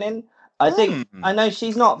Logan in. I think, I know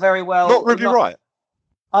she's not very well... Not Ruby Riott.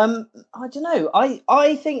 I don't know.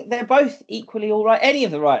 I think they're both equally all right. Any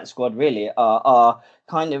of the Riot Squad really are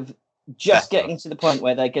kind of just getting to the point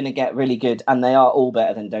where they're going to get really good, and they are all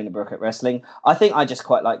better than Dana Brooke at wrestling. I think I just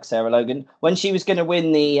quite like Sarah Logan. When she was going to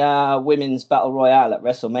win the women's battle royale at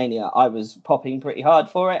WrestleMania, I was popping pretty hard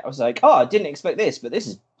for it. I was like, oh, I didn't expect this, but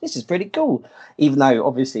this is pretty cool. Even though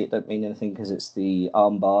obviously it don't mean anything because it's the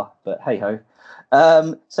armbar, but hey ho.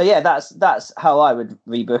 So yeah, that's how I would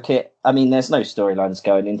rebook it. I mean, there's no storylines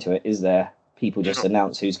going into it, is there? People just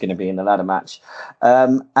announce who's going to be in the ladder match,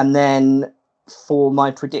 and then. For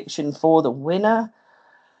my prediction for the winner,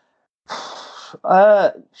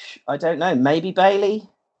 I don't know. Maybe Bayley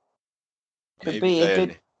could be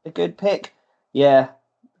a good pick. Yeah,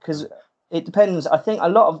 because it depends. I think a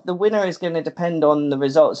lot of the winner is going to depend on the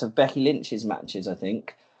results of Becky Lynch's matches. I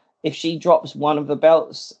think if she drops one of the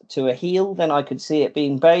belts to a heel, then I could see it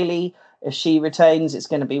being Bayley. If she retains, it's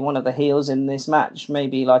going to be one of the heels in this match.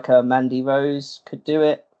 Maybe like a Mandy Rose could do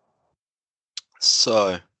it.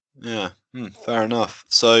 So. Yeah, fair enough.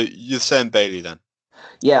 So you're saying Bayley then?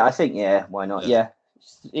 Yeah, I think why not? Yeah,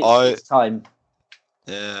 it's time.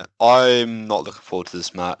 Yeah, I'm not looking forward to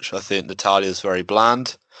this match. I think Natalya's very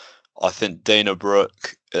bland. I think Dana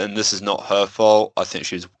Brooke, and this is not her fault. I think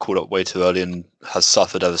she was called up way too early and has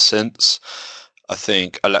suffered ever since. I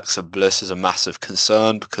think Alexa Bliss is a massive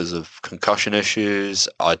concern because of concussion issues.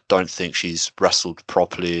 I don't think she's wrestled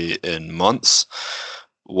properly in months.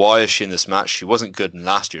 Why is she in this match? She wasn't good in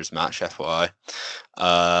last year's match, FYI.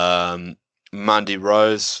 Mandy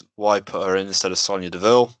Rose, why put her in instead of Sonya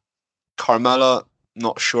Deville? Carmella,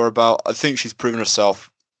 not sure about. I think she's proven herself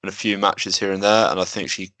in a few matches here and there, and I think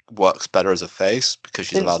she works better as a face because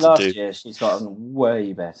she's allowed to do... Since last year, she's gotten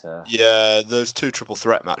way better. Yeah, those 2 triple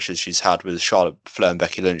threat matches she's had with Charlotte Flair and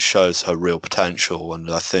Becky Lynch shows her real potential, and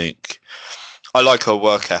I think... I like her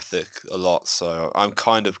work ethic a lot, so I'm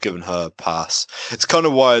kind of giving her a pass. It's kind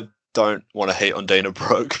of why I don't want to hate on Dana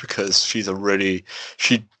Brooke, because she's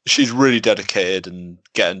she's really dedicated and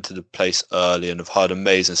getting to the place early, and I've heard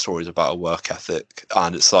amazing stories about her work ethic.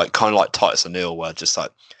 And it's like kind of like Titus O'Neil, where just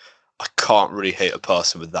like I can't really hate a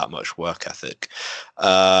person with that much work ethic.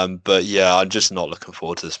 But yeah, I'm just not looking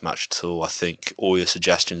forward to this match at all. I think all your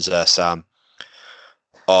suggestions there, Sam,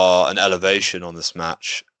 are an elevation on this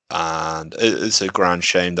match. And it's a grand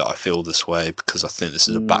shame that I feel this way, because I think this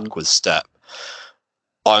is a backwards step.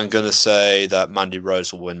 I'm going to say that Mandy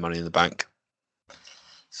Rose will win Money in the Bank.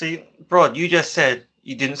 See, Brod, you just said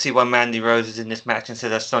you didn't see why Mandy Rose is in this match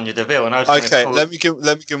instead of Sonya Deville, and I was okay. Let me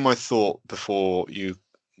give my thought before you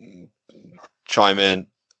chime in.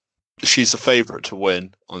 She's a favourite to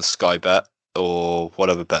win on Sky Bet or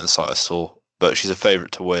whatever betting site I saw, but she's a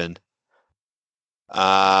favourite to win.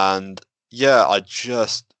 And yeah, I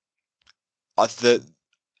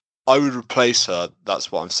would replace her.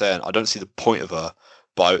 That's what I'm saying. I don't see the point of her,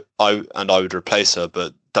 but I would replace her.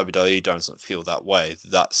 But WWE doesn't feel that way.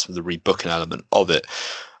 That's the rebooking element of it.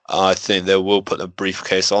 I think they will put a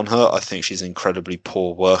briefcase on her. I think she's an incredibly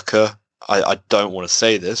poor worker. I don't want to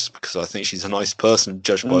say this because I think she's a nice person,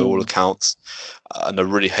 judged by all accounts. And I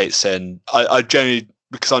really hate saying... I genuinely...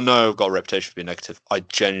 Because I know I've got a reputation for being negative. I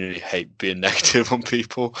genuinely hate being negative on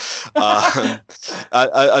people. I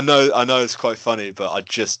know it's quite funny, but I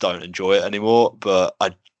just don't enjoy it anymore. But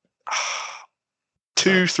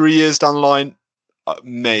 2-3 years down the line,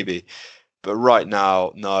 maybe. But right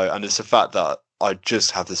now, no. And it's the fact that I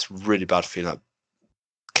just have this really bad feeling that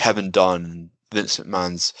Kevin Dunn and Vince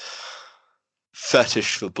McMahon's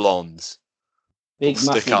fetish for blondes Big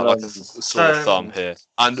stick out like a sore thumb here.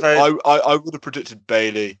 And I would have predicted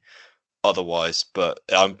Bayley otherwise, but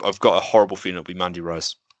I've got a horrible feeling it'll be Mandy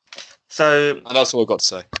Rose. And that's all I've got to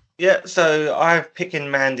say. Yeah, so I'm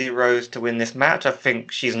picking Mandy Rose to win this match. I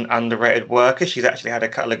think she's an underrated worker. She's actually had a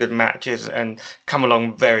couple of good matches and come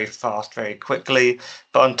along very fast, very quickly.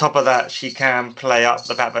 But on top of that, she can play up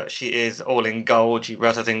the fact that she is all in gold. She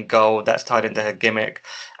wrestles in gold. That's tied into her gimmick.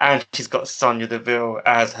 And she's got Sonya Deville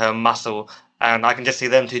as her muscle. And I can just see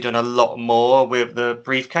them two doing a lot more with the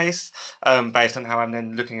briefcase, based on how I'm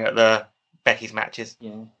then looking at the Becky's matches.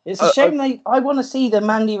 Yeah, it's a shame I want to see the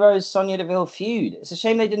Mandy Rose Sonya Deville feud. It's a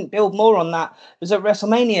shame they didn't build more on that. Because at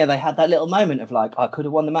WrestleMania they had that little moment of like, I could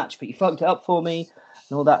have won the match, but you fucked it up for me,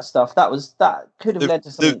 and all that stuff. That could have led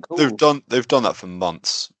to something cool. They've done that for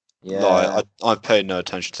months. Yeah, like, I paid no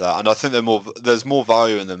attention to that, and I think there's more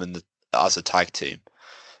value in them as a tag team.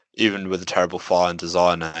 even with a terrible fire and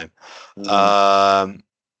desire name. Mm.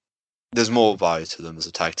 There's more value to them as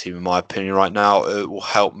a tag team, in my opinion, right now. It will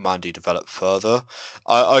help Mandy develop further.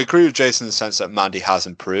 I agree with Jason in the sense that Mandy has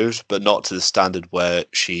improved, but not to the standard where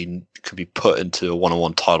she could be put into a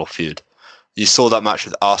one-on-one title feud. You saw that match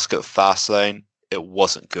with Asuka at Fastlane. It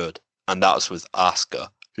wasn't good. And that was with Asuka,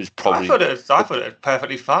 who's probably... I thought it was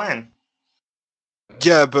perfectly fine.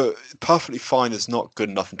 Yeah, but perfectly fine is not good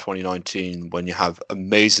enough in 2019 when you have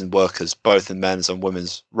amazing workers both in men's and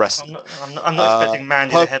women's wrestling. I'm not expecting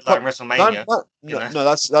Mandy to headline WrestleMania. No,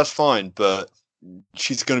 that's fine, but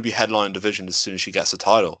she's going to be headline division as soon as she gets the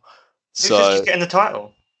title. Who says she's getting the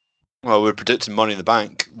title? Well, we're predicting Money in the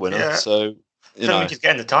Bank winner, so you know. She's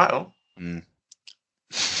getting the title.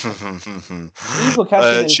 She's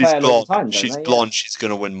blonde. She's blonde. She's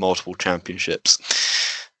going to win multiple championships.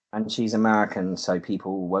 And she's American, so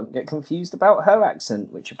people won't get confused about her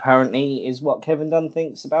accent, which apparently is what Kevin Dunn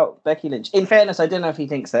thinks about Becky Lynch. In fairness, I don't know if he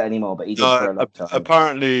thinks that anymore, but he did for a long time.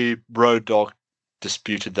 Apparently, Road Dogg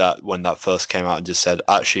disputed that when that first came out and just said,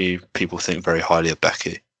 actually, people think very highly of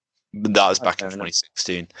Becky. That was back in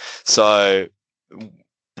 2016. So,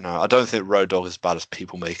 you know, I don't think Road Dogg is as bad as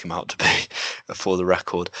people make him out to be, for the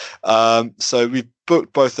record. So we've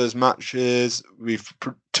booked both those matches.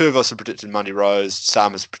 Two of us have predicted Mandy Rose.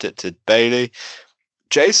 Sam has predicted Bayley.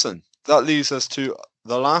 Jason, that leaves us to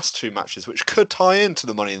the last two matches, which could tie into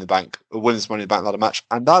the Money in the Bank, Women's Money in the Bank ladder match,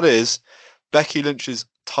 and that is Becky Lynch's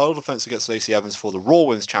title defense against Lacey Evans for the Raw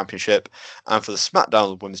Women's Championship, and for the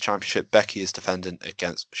SmackDown Women's Championship, Becky is defending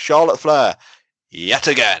against Charlotte Flair yet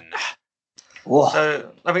again. Whoa.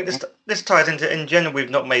 So, I think this ties into, in general,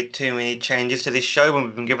 we've not made too many changes to this show when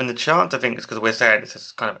we've been given the chance. I think it's because we're saying this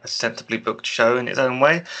is kind of a sensibly booked show in its own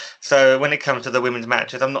way. So when it comes to the women's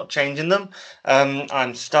matches, I'm not changing them.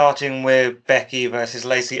 I'm starting with Becky versus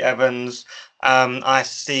Lacey Evans. I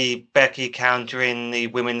see Becky countering the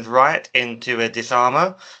women's right into a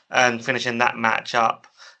disarmer and finishing that match up,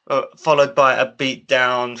 followed by a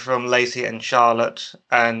beatdown from Lacey and Charlotte,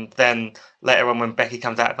 and then later on when Becky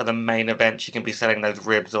comes out for the main event, she can be selling those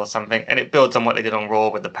ribs or something, and it builds on what they did on Raw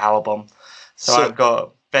with the powerbomb. So I've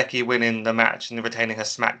got Becky winning the match and retaining her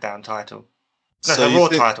SmackDown title. No, her Raw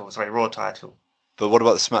title. But what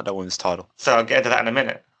about the SmackDown Women's title? So I'll get into that in a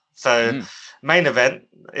minute. So main event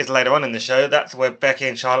is later on in the show. That's where Becky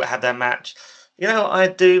and Charlotte had their match. You know,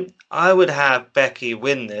 I would have Becky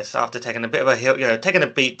win this after taking a bit of a hit, taking a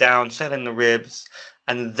beat down, selling the ribs,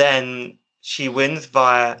 and then she wins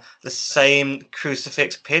via the same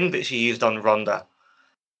crucifix pin that she used on Ronda.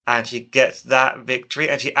 And she gets that victory,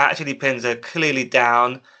 and she actually pins her clearly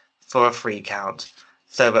down for a 3 count.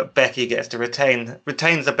 So that Becky gets to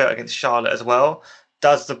retains the belt against Charlotte as well,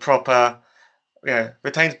 does the proper,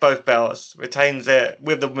 retains both belts, retains it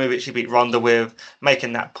with the move that she beat Ronda with,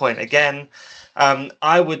 making that point again.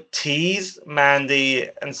 I would tease Mandy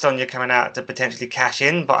and Sonya coming out to potentially cash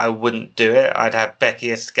in, but I wouldn't do it. I'd have Becky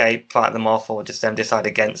escape, fight them off, or just them decide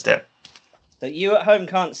against it. So you at home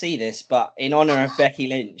can't see this, but in honour of Becky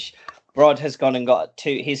Lynch, Brod has gone and got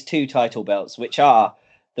his 2 title belts, which are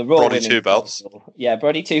the Raw Brody Women's 2 belts. Title. Yeah,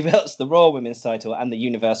 Brody 2 belts, the Raw Women's title and the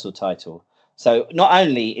Universal title. So not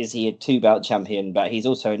only is he a 2-belt champion, but he's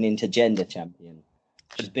also an intergender champion.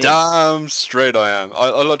 Damn straight I am. I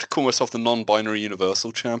like to call myself the non-binary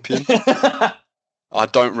Universal Champion. I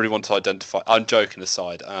don't really want to identify. I'm joking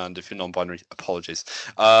aside, and if you're non-binary, apologies.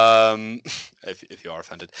 If you are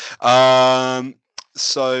offended.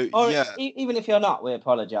 Even if you're not, we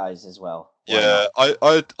apologise as well. Yeah,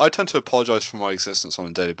 I tend to apologise for my existence on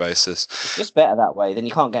a daily basis. It's just better that way. Then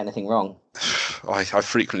you can't get anything wrong. I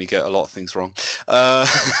frequently get a lot of things wrong,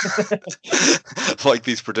 like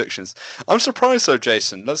these predictions. I'm surprised though,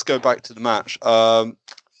 Jason. Let's go back to the match.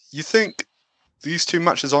 You think these 2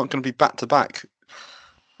 matches aren't going to be back to back?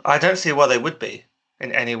 I don't see why they would be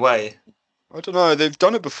in any way. I don't know. They've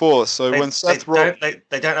done it before. So when Seth Rollins,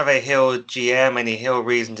 they don't have a heel GM, any heel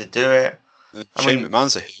reason to do it. Shane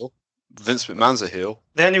McMahon's a heel. Vince McMahon's a heel.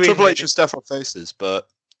 The only Triple H and Steph are faces, but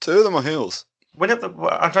 2 of them are heels. I'm trying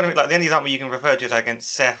to think, the only example you can refer to is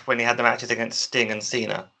against Seth when he had the matches against Sting and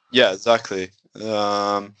Cena. Yeah, exactly.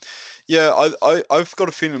 I've got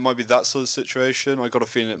a feeling it might be that sort of situation. I got a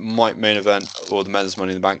feeling it might main event, or the men's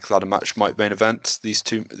Money in the Bank ladder match might main event these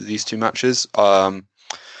two matches.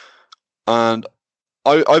 And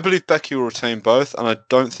I believe Becky will retain both, and I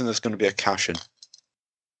don't think there's going to be a cash in.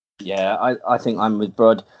 Yeah, I think I'm with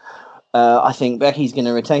Brod. I think Becky's going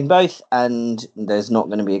to retain both, and there's not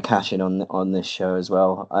going to be a cash in on this show as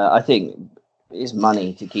well. I think is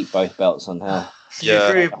money to keep both belts on her. So you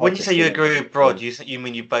agree with, when you Hottest say you women. agree with Brod, you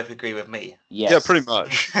mean you both agree with me? Yes. Yeah, pretty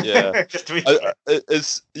much. Yeah. Just to be clear.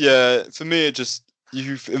 It's for me. It just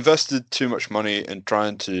you've invested too much money in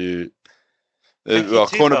trying to.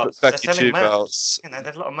 Corner belts. Becky They're selling two merch. belts. You know,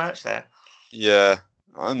 there's a lot of merch there. Yeah,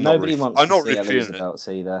 I'm Nobody not really, wants I'm to not see really her lose feeling the it. belts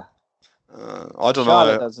either. I don't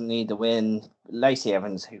Charlotte know. doesn't need the win. Lacey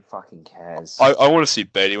Evans, who fucking cares? I want to see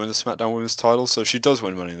Bailey win the SmackDown Women's title. So if she does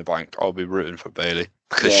win Money in the Bank, I'll be rooting for Bailey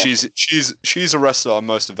because she's a wrestler I'm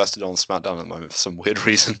most invested on SmackDown at the moment for some weird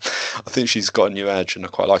reason. I think she's got a new edge and I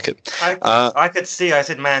quite like it. I could see. I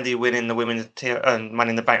said Mandy winning the women's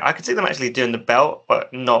Money in the Bank. I could see them actually doing the belt,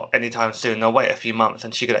 but not anytime soon. They'll wait a few months,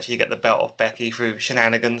 and she could actually get the belt off Becky through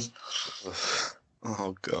shenanigans.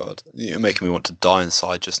 Oh god, you're making me want to die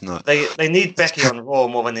inside just now. They need Becky on Raw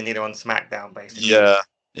more than they need her on SmackDown, basically.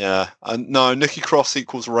 Yeah. And no, Nikki Cross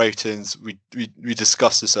equals ratings. We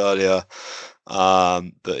discussed this earlier.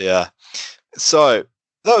 But yeah. So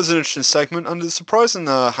that was an interesting segment, and it's surprising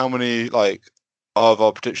how many of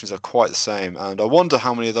our predictions are quite the same, and I wonder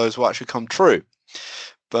how many of those will actually come true.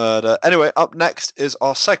 But anyway, up next is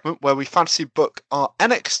our segment where we fantasy book our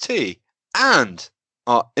NXT and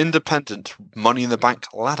our independent Money in the Bank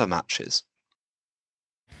ladder matches.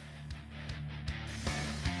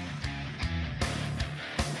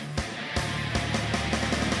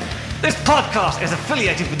 This podcast is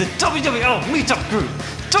affiliated with the WWL Meetup Group.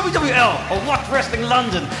 WWL, or Watch Wrestling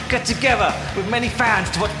London, get together with many fans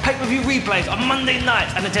to watch pay-per-view replays on Monday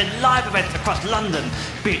nights and attend live events across London,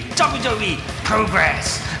 be it WWE,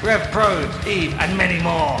 Progress, Rev Pro, Eve, and many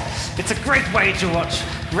more. It's a great way to watch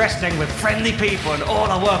wrestling with friendly people, and all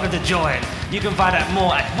are welcome to join. You can find out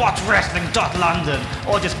more at watchwrestling.london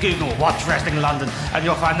or just Google Watch Wrestling London and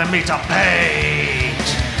you'll find the meetup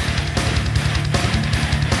page.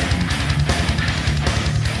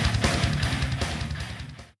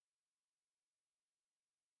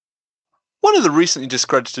 One of the recently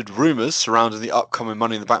discredited rumours surrounding the upcoming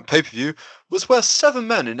Money in the Bank pay-per-view was where 7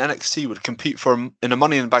 men in NXT would compete in a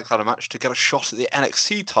Money in the Bank ladder match to get a shot at the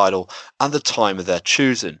NXT title and the time of their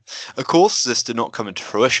choosing. Of course, this did not come into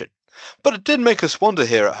fruition. But it did make us wonder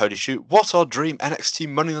here at Holy Shoot what our dream NXT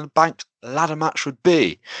Money in the Bank ladder match would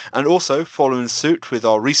be. And also, following suit with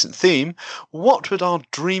our recent theme, what would our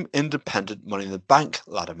dream independent Money in the Bank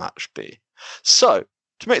ladder match be? So,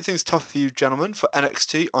 to make things tough for you gentlemen, for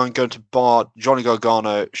NXT, I'm going to bar Johnny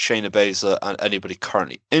Gargano, Shayna Baszler, and anybody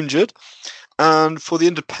currently injured. And for the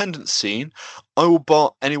independent scene, I will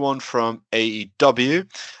bar anyone from AEW,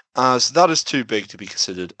 as that is too big to be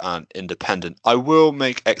considered an independent. I will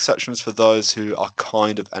make exceptions for those who are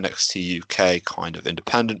kind of NXT UK, kind of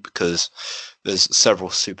independent, because there's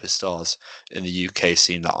several superstars in the UK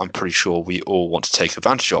scene that I'm pretty sure we all want to take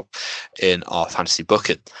advantage of in our fantasy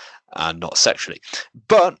booking. And not sexually.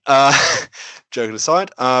 But, joking aside,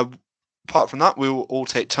 apart from that, we will all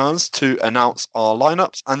take turns to announce our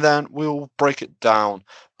lineups and then we'll break it down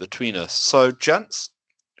between us. So, gents,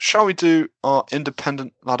 shall we do our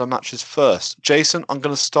independent ladder matches first? Jason, I'm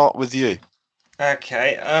going to start with you.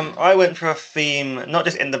 Okay, I went for a theme, not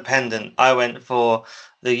just independent, I went for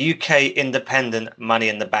the UK independent Money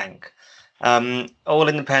in the Bank. All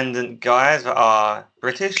independent guys are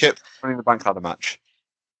British. Kip, Money in the Bank ladder match.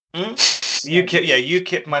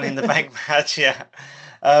 UKIP Money in the Bank match, yeah.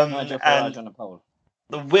 And And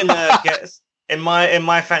the winner gets in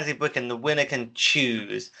my fantasy booking. The winner can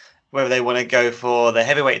choose whether they want to go for the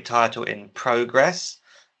heavyweight title in Progress,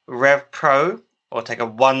 Rev Pro, or take a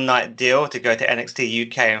one-night deal to go to NXT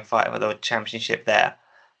UK and fight for the championship there.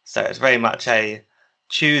 So it's very much a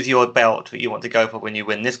choose your belt that you want to go for when you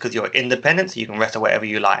win this, because you're independent, so you can wrestle wherever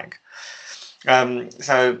you like.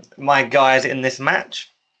 So my guys in this match,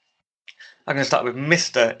 I'm going to start with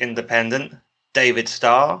Mr. Independent, David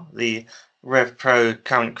Starr, the Rev Pro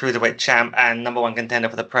current Cruiserweight champ and number 1 contender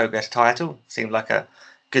for the Progress title. Seemed like a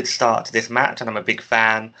good start to this match, and I'm a big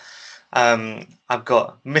fan. I've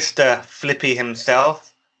got Mr. Flippy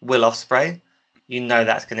himself, Will Ospreay. You know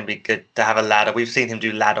that's going to be good to have a ladder. We've seen him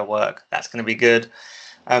do ladder work. That's going to be good.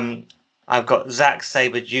 I've got Zack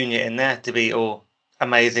Sabre Jr. in there to be all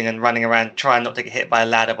amazing and running around trying not to get hit by a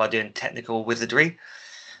ladder by doing technical wizardry.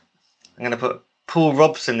 I'm going to put Paul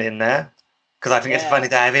Robson in there because I think it's funny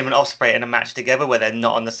to have him and Ospreay in a match together where they're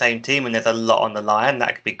not on the same team and there's a lot on the line.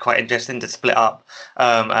 That could be quite interesting to split up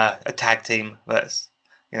a tag team that's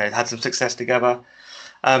had some success together.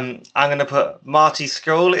 I'm going to put Marty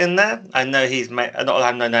Scurll in there. I know he's not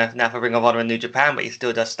now for Ring of Honor in New Japan, but he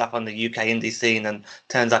still does stuff on the UK indie scene and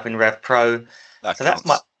turns up in Rev Pro. So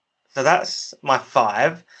that's my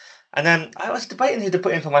 5. And then I was debating who to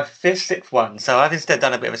put in for my fifth, sixth one. So I've instead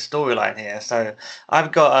done a bit of a storyline here. So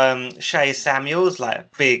I've got Shay Samuels, like a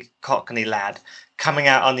big Cockney lad, coming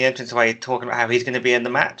out on the entranceway talking about how he's going to be in the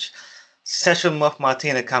match. Session Moth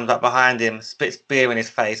Martina comes up behind him, spits beer in his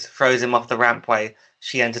face, throws him off the rampway.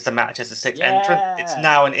 She enters the match as the sixth entrant. It's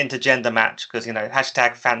now an intergender match because,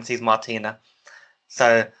 hashtag fancies Martina.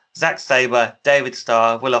 So Zack Sabre, David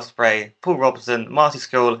Starr, Will Ospreay, Paul Robinson, Marty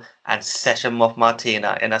Scurll, and Session Moth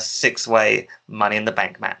Martina in a 6-way Money in the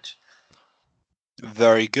Bank match.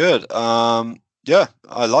 Very good. Yeah,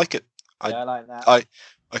 I like it. I like that.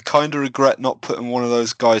 I kind of regret not putting one of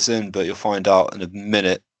those guys in, but you'll find out in a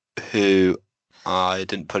minute who I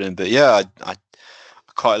didn't put in. But yeah, I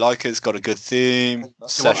quite like it. It's got a good theme.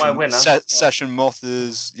 Session Moth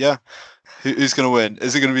is Who's going to win?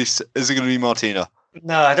 Is it going to be Martina?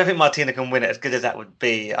 No, I don't think Martina can win it as good as that would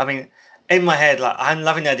be. I mean, in my head, like I'm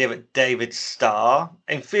loving the idea of David Starr.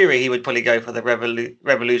 In theory, he would probably go for the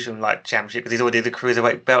Revolution championship because he's already the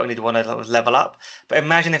cruiserweight belt and he'd want to level up. But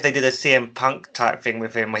imagine if they did a CM Punk type thing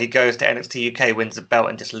with him, where he goes to NXT UK, wins the belt,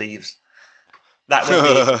 and just leaves. That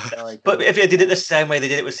would be. But if they did it the same way they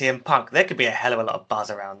did it with CM Punk, there could be a hell of a lot of buzz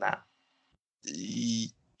around that.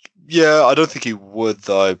 Yeah, I don't think he would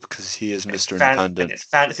though, because he is Mr. Independent. It's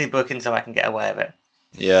fantasy booking, so I can get away with it.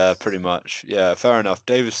 Yeah, pretty much. Yeah, fair enough.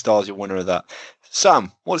 David Starr's your winner of that.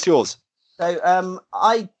 Sam, what's yours? So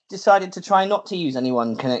I decided to try not to use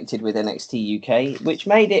anyone connected with NXT UK, which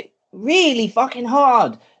made it really fucking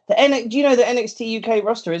hard. Do you know the NXT UK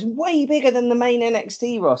roster is way bigger than the main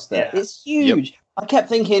NXT roster? Yeah. It's huge. Yep. I kept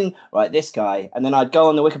thinking, right, this guy, and then I'd go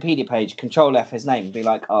on the Wikipedia page, Control F his name, and be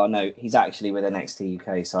like, oh no, he's actually with NXT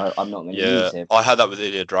UK, so I'm not going to use him. I had that with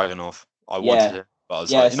Ilya Dragunov. I wanted it. But I was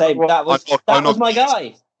same. That was my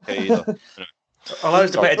guy. I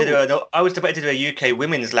was debated to do a UK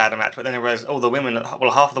women's ladder match, but then there was all the women.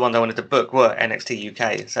 Well, half of the ones I wanted to book were NXT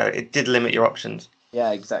UK, so it did limit your options.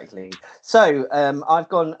 Yeah, exactly. So I've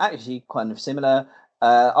gone actually kind of similar.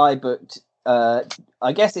 I booked.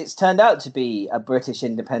 I guess it's turned out to be a British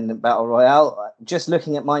independent battle royale. Just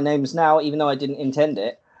looking at my names now, even though I didn't intend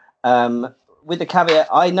it. With the caveat,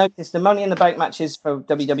 I noticed the Money in the Bank matches for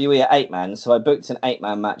WWE are 8-man, so I booked an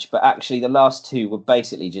 8-man match, but actually the last two were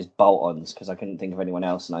basically just bolt-ons because I couldn't think of anyone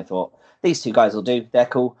else, and I thought, these two guys will do, they're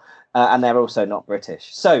cool, and they're also not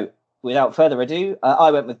British. So, without further ado,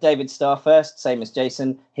 I went with David Starr first, same as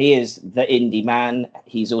Jason. He is the indie man.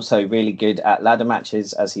 He's also really good at ladder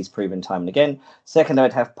matches, as he's proven time and again. Second,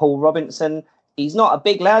 I'd have Paul Robinson. He's not a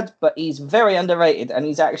big lad, but he's very underrated, and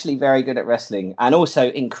he's actually very good at wrestling, and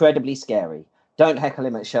also incredibly scary. Don't heckle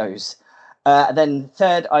him at shows. Then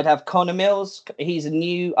third, I'd have Connor Mills. He's a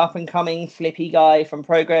new up-and-coming flippy guy from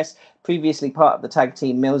Progress, previously part of the tag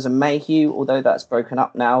team Mills and Mayhew, although that's broken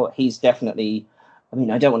up now. He's definitely,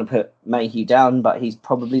 I don't want to put Mayhew down, but he's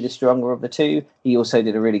probably the stronger of the two. He also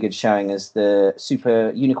did a really good showing as the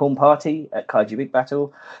Super Unicorn Party at Kaiju Big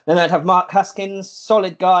Battle. Then I'd have Mark Haskins,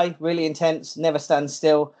 solid guy, really intense, never stands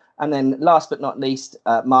still. And then last but not least,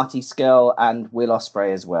 Marty Scurll and Will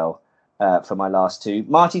Ospreay as well. For my last two.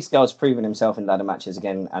 Marty Scurll's proven himself in ladder matches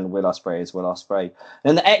again, and Will Ospreay is Will Ospreay.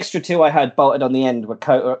 Then the extra two I had bolted on the end were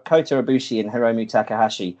Kota Ibushi and Hiromu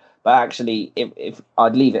Takahashi. But actually, if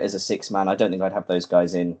I'd leave it as a 6-man, I don't think I'd have those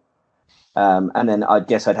guys in. And then I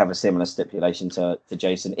guess I'd have a similar stipulation to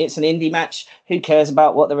Jason. It's an indie match. Who cares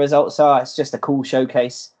about what the results are? It's just a cool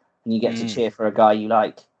showcase, and you get to cheer for a guy you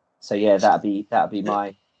like. So yeah, that'd be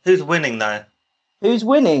my. Who's winning though? Who's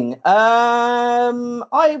winning?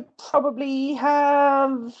 I probably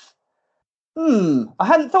have. I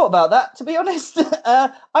hadn't thought about that, to be honest.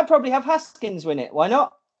 I probably have Haskins win it. Why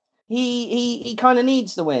not? He kind of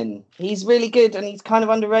needs the win. He's really good, and he's kind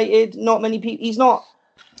of underrated. Not many people. He's not.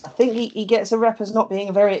 I think he gets a rep as not being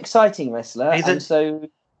a very exciting wrestler.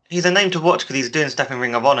 He's a name to watch because he's doing stuff in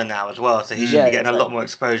Ring of Honor now as well. So he should be getting a lot more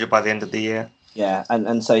exposure by the end of the year. Yeah,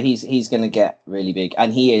 and so he's going to get really big,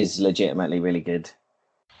 and he is legitimately really good,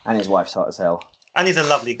 and his wife's hot as hell. And he's a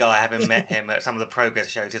lovely guy. Having met him at some of the Progress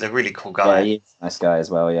shows, he's a really cool guy. Yeah, he's a nice guy as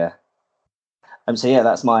well. Yeah. So yeah,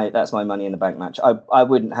 that's my Money in the Bank match. I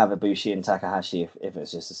wouldn't have Ibushi and Takahashi if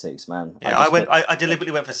it's just a 6-man. Yeah, I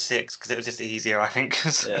deliberately went for 6 because it was just easier, I think.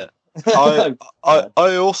 Yeah.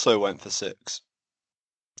 I also went for 6.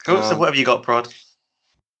 Cool. So what have you got, Prod?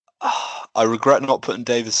 I regret not putting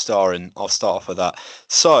David Starr in. I'll start off with that.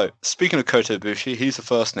 So, speaking of Kota Ibushi, he's the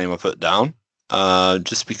first name I put down,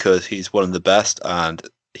 just because he's one of the best, and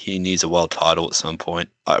he needs a world title at some point,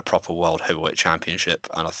 a proper world heavyweight championship,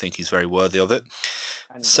 and I think he's very worthy of it.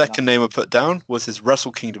 Second name I put down was his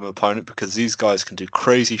Wrestle Kingdom opponent, because these guys can do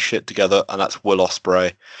crazy shit together, and that's Will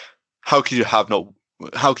Ospreay. How could you have not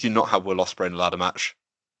how can you not have Will Ospreay in a ladder match?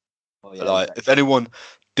 Oh, yeah, Like, if anyone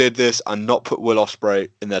did this and not put Will Ospreay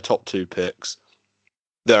in their top 2 picks,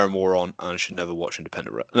 they're a moron and should never watch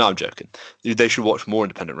independent wrestling. No, I'm joking. They should watch more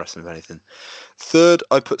independent wrestling, if anything. Third,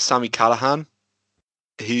 I put Sami Callihan.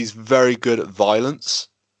 He's very good at violence.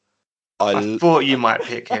 I thought you might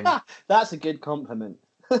pick him. That's a good compliment.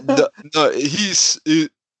 No, he's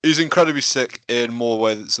incredibly sick in more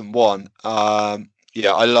ways than one.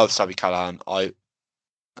 Yeah, I love Sami Callihan.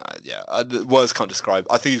 Words can't describe.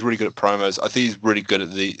 I think he's really good at promos. I think he's really good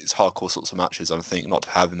at these hardcore sorts of matches. I think not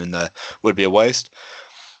to have him in there would be a waste.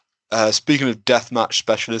 Speaking of deathmatch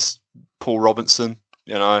specialists, Paul Robinson,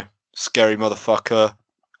 scary motherfucker.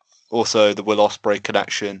 Also, the Will Ospreay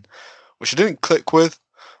connection, which I didn't click with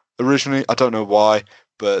originally. I don't know why,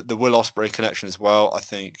 but the Will Ospreay connection as well. I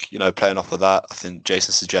think playing off of that. I think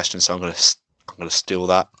Jason's suggestion, so I'm gonna steal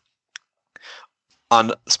that.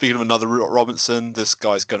 And speaking of another Robinson, this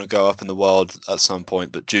guy's going to go up in the world at some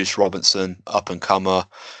point. But Juice Robinson, up and comer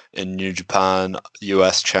in New Japan,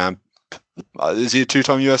 US champ. Is he a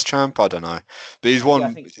 2-time US champ? I don't know, but he's one. Yeah,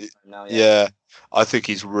 I think so now, yeah, I think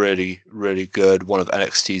he's really, really good. One of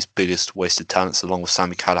NXT's biggest wasted talents, along with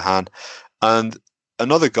Sami Callihan, and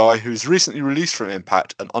another guy who's recently released from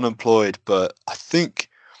Impact and unemployed, but I think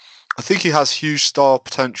he has huge star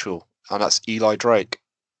potential, and that's Eli Drake.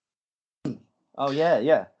 Oh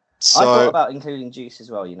yeah. So, I thought about including Juice as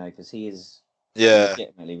well, because he is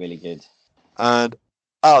legitimately really good. And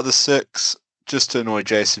out of the 6, just to annoy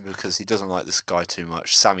Jason because he doesn't like this guy too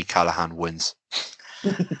much, Sami Callihan wins.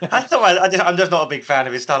 I'm just not a big fan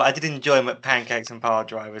of his style. I did enjoy him at Pancakes and Power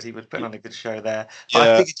Drivers. He was putting on a good show there. But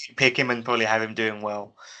I figured you'd pick him and probably have him doing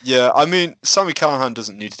well. Yeah, I mean, Sami Callihan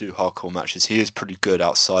doesn't need to do hardcore matches. He is pretty good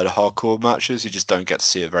outside of hardcore matches. You just don't get to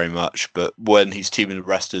see it very much. But when he's teaming the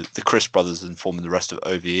rest of the Chris brothers and forming the rest of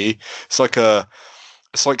OVE, it's like a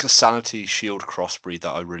Sanity Shield crossbreed that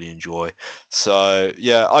I really enjoy. So,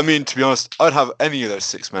 yeah, I mean, to be honest, I'd have any of those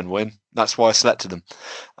 6 men win. That's why I selected them.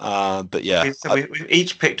 But yeah. We've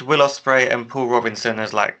each picked Will Ospreay and Paul Robinson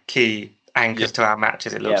as key anchors to our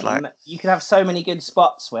matches, it looks like. You could have so many good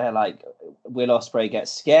spots where Will Ospreay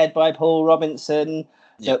gets scared by Paul Robinson.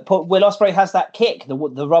 Yeah. Will Ospreay has that kick, the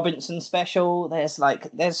Robinson special. There's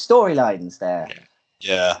storylines there.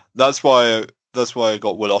 Yeah, that's why I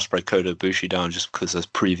got Will Ospreay, Kota Ibushi down, just because there's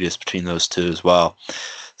previous between those two as well.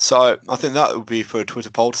 So I think that would be for a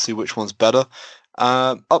Twitter poll to see which one's better.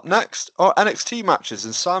 Up next are NXT matches,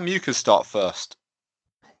 and Sam, you can start first.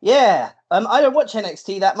 Yeah, I don't watch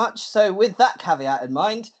NXT that much, so with that caveat in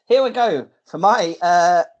mind, here we go. For my,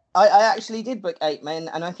 I actually did book 8 men,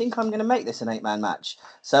 and I think I'm going to make this an 8-man match.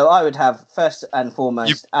 So I would have first and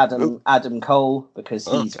foremost Adam Cole, because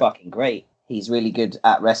he's fucking great. He's really good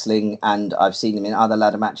at wrestling, and I've seen him in other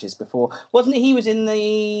ladder matches before. Wasn't he was in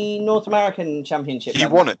the North American Championship? He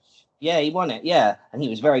won it. Yeah, he won it, yeah. And he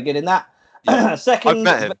was very good in that. Yeah. Second, I've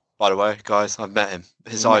met him, by the way, guys. I've met him.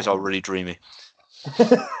 His eyes are really dreamy.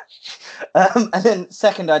 And then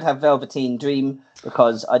second, I'd have Velveteen Dream,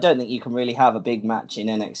 because I don't think you can really have a big match in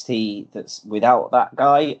NXT that's without that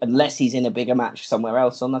guy, unless he's in a bigger match somewhere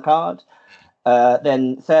else on the card.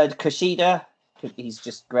 Then third, Kushida. He's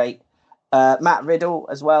just great. Matt Riddle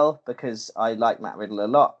as well, because I like Matt Riddle a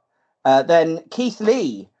lot. Then Keith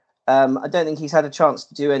Lee. I don't think he's had a chance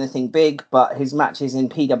to do anything big, but his matches in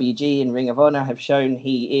PWG and Ring of Honor have shown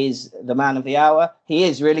he is the man of the hour. He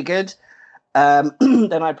is really good.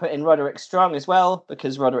 Then I put in Roderick Strong as well,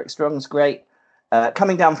 because Roderick Strong's great.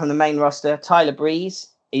 Coming down from the main roster, Tyler Breeze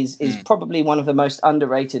is probably one of the most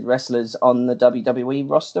underrated wrestlers on the WWE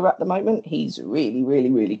roster at the moment. He's really,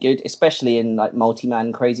 really, really good, especially in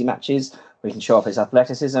multi-man crazy matches where he can show off his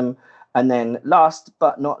athleticism. And then last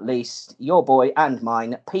but not least, your boy and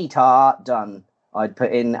mine, Peter Dunne. I'd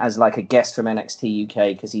put in as a guest from NXT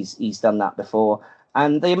UK, because he's done that before.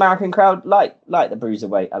 And the American crowd like the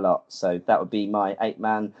Bruiserweight a lot. So that would be my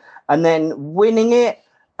 8-man. And then winning it,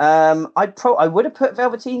 I would have put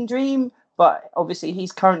Velveteen Dream, but obviously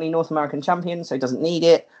he's currently North American champion, so he doesn't need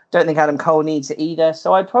it. Don't think Adam Cole needs it either.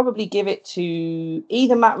 So I'd probably give it to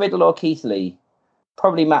either Matt Riddle or Keith Lee.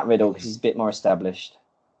 Probably Matt Riddle, because he's a bit more established.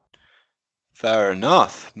 Fair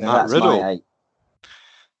enough. So Matt Riddle. My 8.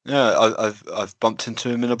 Yeah, I've bumped into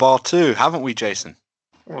him in a bar too, haven't we, Jason?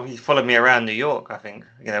 Well, he followed me around New York, I think.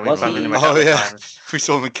 We've Was bumped he? into him a couple of times. We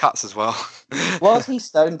saw him in Cats as well. Was he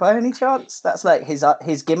stoned by any chance? That's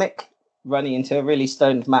his gimmick, running into a really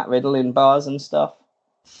stoned Matt Riddle in bars and stuff.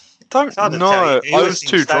 Don't know. I was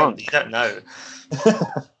too drunk. You don't know.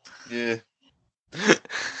 Yeah.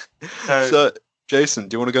 So, So, Jason,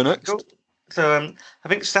 do you want to go next? cool. I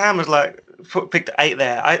think Sam was like picked 8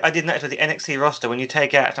 there. I did notice with the NXT roster, when you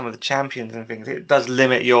take out some of the champions and things, it does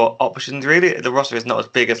limit your options. Really, the roster is not as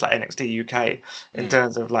big as like NXT UK in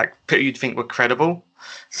terms of like people you'd think were credible.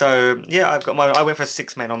 So yeah, I went for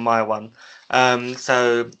 6 men on my one. Of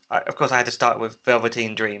course I had to start with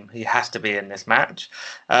Velveteen Dream. He has to be in this match.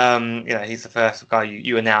 He's the first guy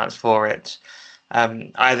you announced for it.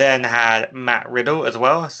 I then had Matt Riddle as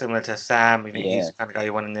well, similar to Sam. I think he's the kind of guy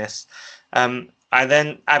you want in this. I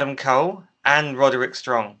then Adam Cole and Roderick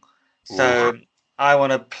Strong. So I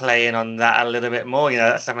want to play in on that a little bit more.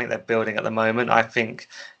 That's something they're building at the moment. I think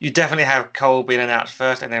you definitely have Cole being announced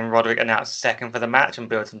first and then Roderick announced second for the match and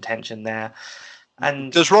build some tension there.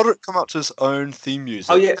 And does Roderick come out to his own theme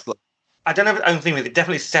music? Oh yeah, I don't know if his own theme music.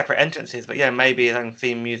 Definitely separate entrances, but yeah, maybe his own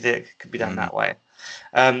theme music could be done that way.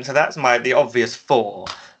 So that's the obvious 4.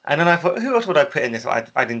 And then I thought, who else would I put in this?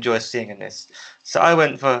 I'd enjoy seeing in this. So I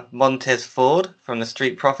went for Montez Ford from the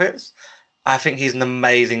Street Profits. I think he's an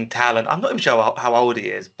amazing talent. I'm not even sure how old he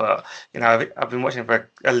is, but I've been watching him for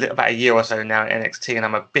about a year or so now in NXT, and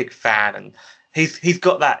I'm a big fan. And he's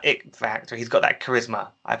got that ick factor. He's got that charisma.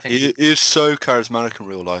 I think he is so charismatic in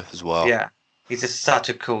real life as well. Yeah, he's just such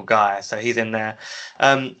a cool guy. So he's in there.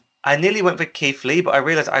 I nearly went for Keith Lee, but I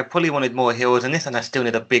realized I probably wanted more heels in this, and I still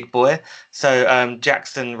need a big boy. So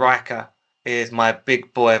Jackson Riker is my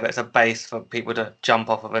big boy, but it's a base for people to jump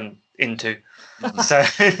off of and into. So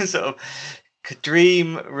sort of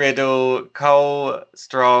Dream, Riddle, Cole,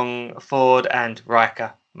 Strong, Ford, and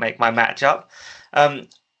Riker make my matchup.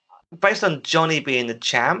 Based on Johnny being the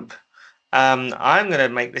champ, I'm going to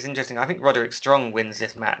make this interesting. I think Roderick Strong wins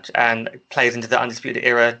this match and plays into the Undisputed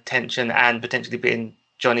Era tension and potentially being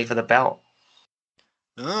Johnny for the belt.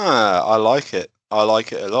 I like it. I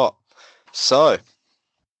like it a lot. So,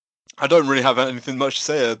 I don't really have anything much to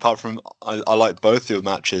say apart from I like both your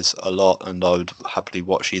matches a lot and I would happily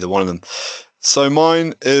watch either one of them. So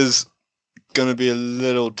mine is going to be a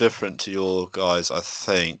little different to your guys, I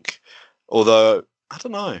think. Although, I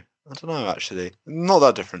don't know actually. Not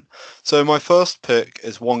that different. So my first pick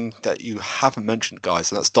is one that you haven't mentioned,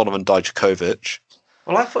 guys, and that's Donovan Dijakovic.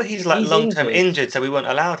 Well, I thought he's long-term injured, so we weren't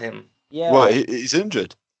allowed him. Yeah. Well, he's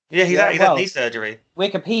injured. Yeah, he's had knee surgery.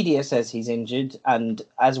 Wikipedia says he's injured, and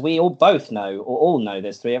as we all know,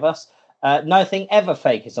 there's 3 of us. Nothing ever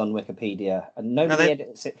fake is on Wikipedia, and nobody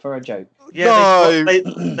edits it for a joke. Yeah,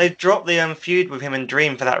 they dropped the feud with him and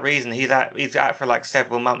Dream for that reason. He's out for like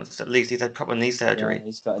several months at least. He's had proper knee surgery. Yeah,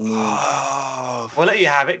 he's got a knee. We'll let you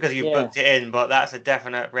have it because you booked it in, but that's a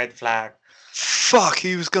definite red flag. Fuck,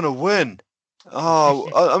 he was gonna win. Oh,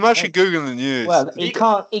 I'm actually googling the news. Well,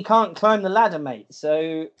 he can't climb the ladder, mate.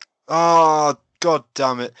 So. Oh, god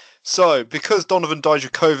damn it! So, because Donovan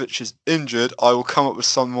Dijakovic is injured, I will come up with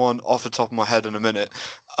someone off the top of my head in a minute.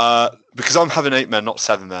 Because I'm having 8 men, not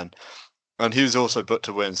 7 men, and he was also booked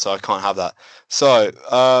to win, so I can't have that. So,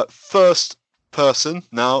 first person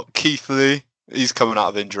now, Keith Lee. He's coming out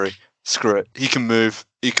of injury. Screw it. He can move.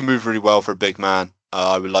 He can move really well for a big man.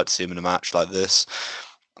 I would like to see him in a match like this.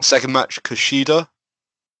 Second match, Kushida.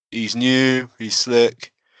 He's new, he's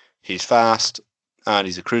slick, he's fast, and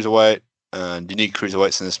he's a cruiserweight. And you need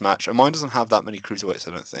cruiserweights in this match. And mine doesn't have that many cruiserweights,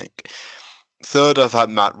 I don't think. Third, I've had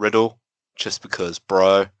Matt Riddle, just because,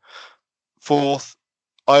 bro. Fourth,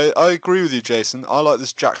 I agree with you, Jason. I like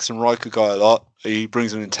this Jackson Riker guy a lot. He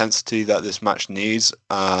brings an intensity that this match needs,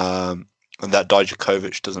 and that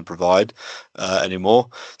Dijakovic doesn't provide anymore.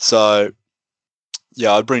 So,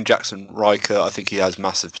 yeah, I'd bring Jackson Riker. I think he has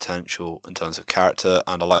massive potential in terms of character,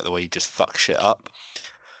 and I like the way he just fucks shit up.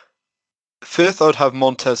 Fifth, I'd have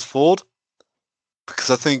Montez Ford, because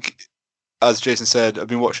I think, as Jason said, I've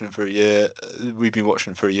been watching him for a year. We've been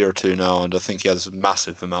watching him for a year or two now, and I think he has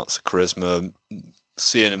massive amounts of charisma.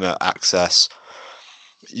 Seeing him at Access,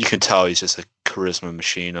 you can tell he's just a charisma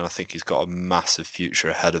machine, and I think he's got a massive future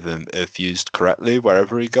ahead of him if used correctly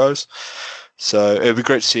wherever he goes. So it would be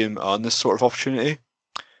great to see him on this sort of opportunity.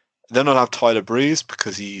 Then I'd have Tyler Breeze,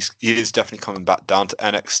 because he is definitely coming back down to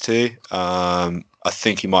NXT. I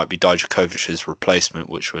think he might be Dijakovic's replacement,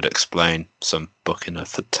 which would explain some booking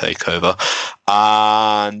of the takeover.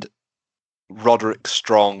 And Roderick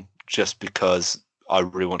Strong, just because I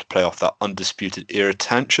really want to play off that Undisputed Era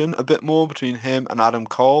tension a bit more between him and Adam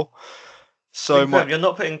Cole. So you're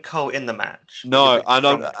not putting Cole in the match. No,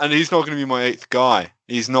 and he's not going to be my 8th guy.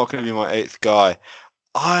 He's not going to be my 8th guy.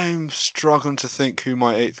 I'm struggling to think who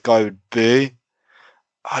my 8th guy would be.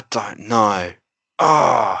 I don't know.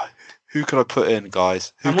 Who could I put in,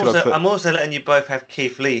 guys? I'm also letting you both have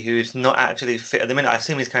Keith Lee, who's not actually fit at the minute. I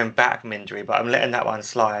assume he's coming back from injury, but I'm letting that one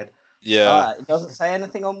slide. Yeah. It doesn't say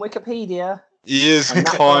anything on Wikipedia. He is And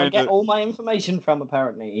that's where I kind get of. all my information from,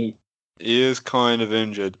 apparently. He is kind of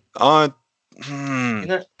injured. You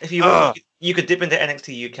know, if you Ah. want, you could dip into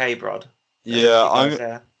NXT UK, Brod. There's a Yeah, few guys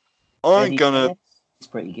there. I'm Eddie gonna. Dennis is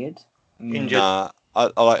pretty good. Injured. Nah,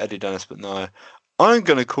 I like Eddie Dennis, but no. I'm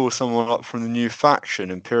gonna call someone up from the new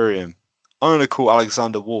faction, Imperium. I'm gonna call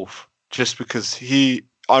Alexander Wolf just because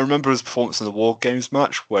I remember his performance in the War Games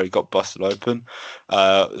match where he got busted open.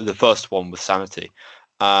 The first one with Sanity.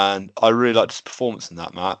 And I really liked his performance in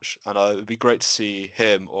that match. And it would be great to see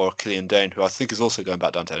him or Killian Dane, who I think is also going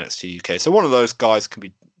back down to NXT UK. So one of those guys can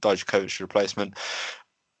be Dijakovic's replacement.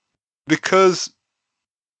 Because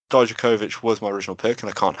Dijakovic was my original pick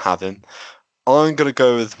and I can't have him, I'm going to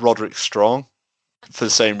go with Roderick Strong for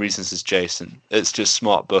the same reasons as Jason. It's just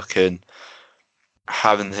smart booking,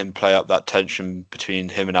 having him play up that tension between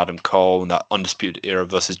him and Adam Cole and that Undisputed Era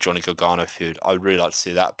versus Johnny Gargano feud. I'd really like to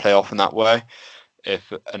see that play off in that way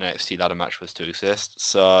if an NXT ladder match was to exist.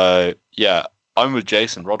 So, yeah, I'm with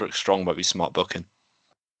Jason. Roderick Strong might be smart booking.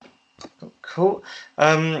 Cool.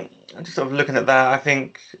 I'm just sort of looking at that. I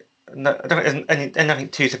think I don't think there's anything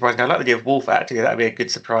too surprising. I like the idea of Wolf, actually. That'd be a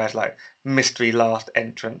good surprise, like mystery last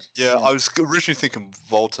entrant. Yeah, I was originally thinking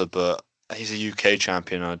Volta, but he's a UK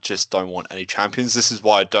champion. I just don't want any champions. This is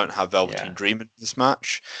why I don't have Velveteen Dream in this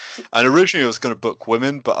match. And originally I was going to book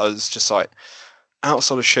women, but I was just like,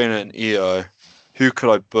 outside of Shayna and Io, who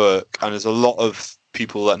could I book? And there's a lot of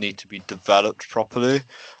people that need to be developed properly,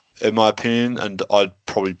 in my opinion, and I'd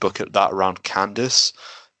probably book it that around Candice.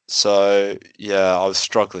 So yeah, I was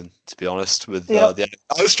struggling, to be honest, with I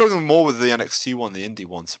was struggling more with the NXT one, the indie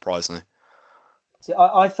one, surprisingly. See,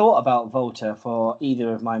 I thought about Volta for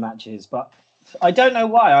either of my matches, but I don't know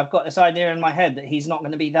why. I've got this idea in my head that he's not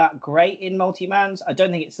going to be that great in multi-mans. I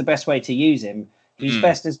don't think it's the best way to use him. He's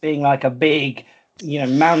best as being like a big,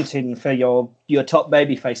 mountain for your top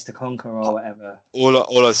babyface to conquer or whatever.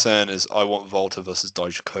 All I'm saying is I want Volta versus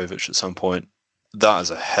Dijakovic at some point. That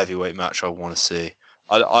is a heavyweight match I want to see.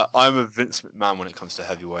 I'm a Vince McMahon when it comes to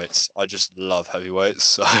heavyweights. I just love heavyweights.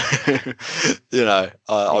 So, I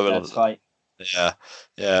will. That's right. Yeah.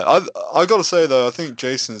 I got to say though, I think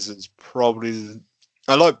Jason's is probably.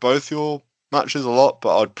 I like both your matches a lot,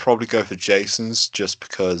 but I'd probably go for Jason's just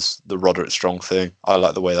because the Roderick Strong thing. I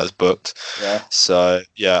like the way that's booked. Yeah. So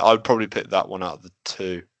yeah, I'd probably pick that one out of the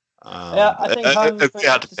two. I think I'm if you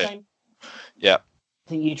had to the pick. same. Yeah. I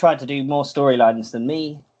think you tried to do more storylines than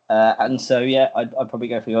me, and so yeah, I'd probably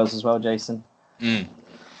go for yours as well, Jason.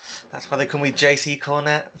 That's why they call me JC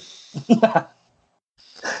Cornette.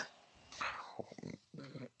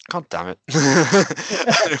 God damn it!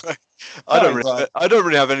 Anyway, I don't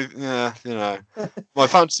really have any. Yeah, my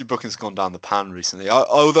fantasy booking's gone down the pan recently.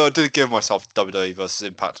 Although I did give myself WWE versus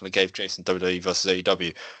Impact, and I gave Jason WWE versus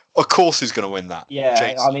AEW. Of course, who's going to win that? Yeah,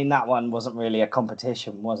 Jason. I mean that one wasn't really a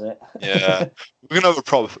competition, was it? Yeah, we're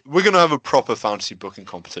gonna have a proper fantasy booking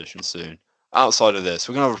competition soon. Outside of this,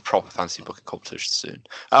 we're gonna have a proper fantasy booking competition soon.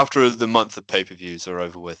 After the month of pay-per-views are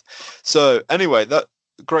over with. So anyway, that.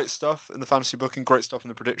 Great stuff in the fantasy booking, great stuff in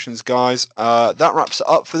the predictions, guys. That wraps it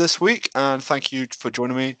up for this week, and thank you for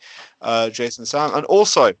joining me, Jason and Sam. And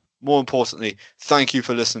also, more importantly, thank you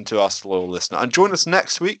for listening to us, loyal listener. And join us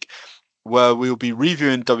next week, where we will be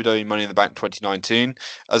reviewing WWE Money in the Bank 2019,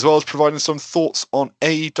 as well as providing some thoughts on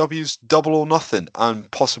AEW's Double or Nothing,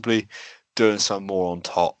 and possibly doing some more on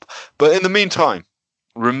top. But in the meantime,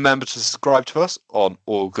 remember to subscribe to us on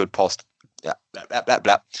All Good Post. Yeah, blah, blah,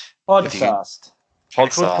 blah. Podcast.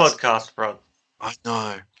 Podcast, bro. I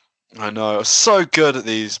know. I'm so good at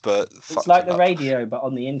these, but It's like the radio, but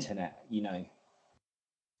on the internet,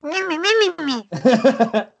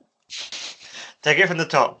 Take it from the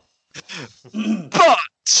top.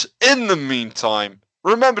 But in the meantime,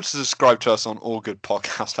 remember to subscribe to us on all good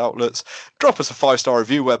podcast outlets, drop us a 5-star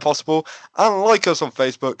review where possible, and like us on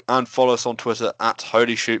Facebook and follow us on Twitter at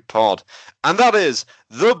HolyShootPod. And that is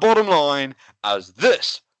the bottom line, as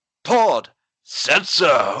this pod said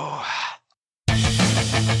so.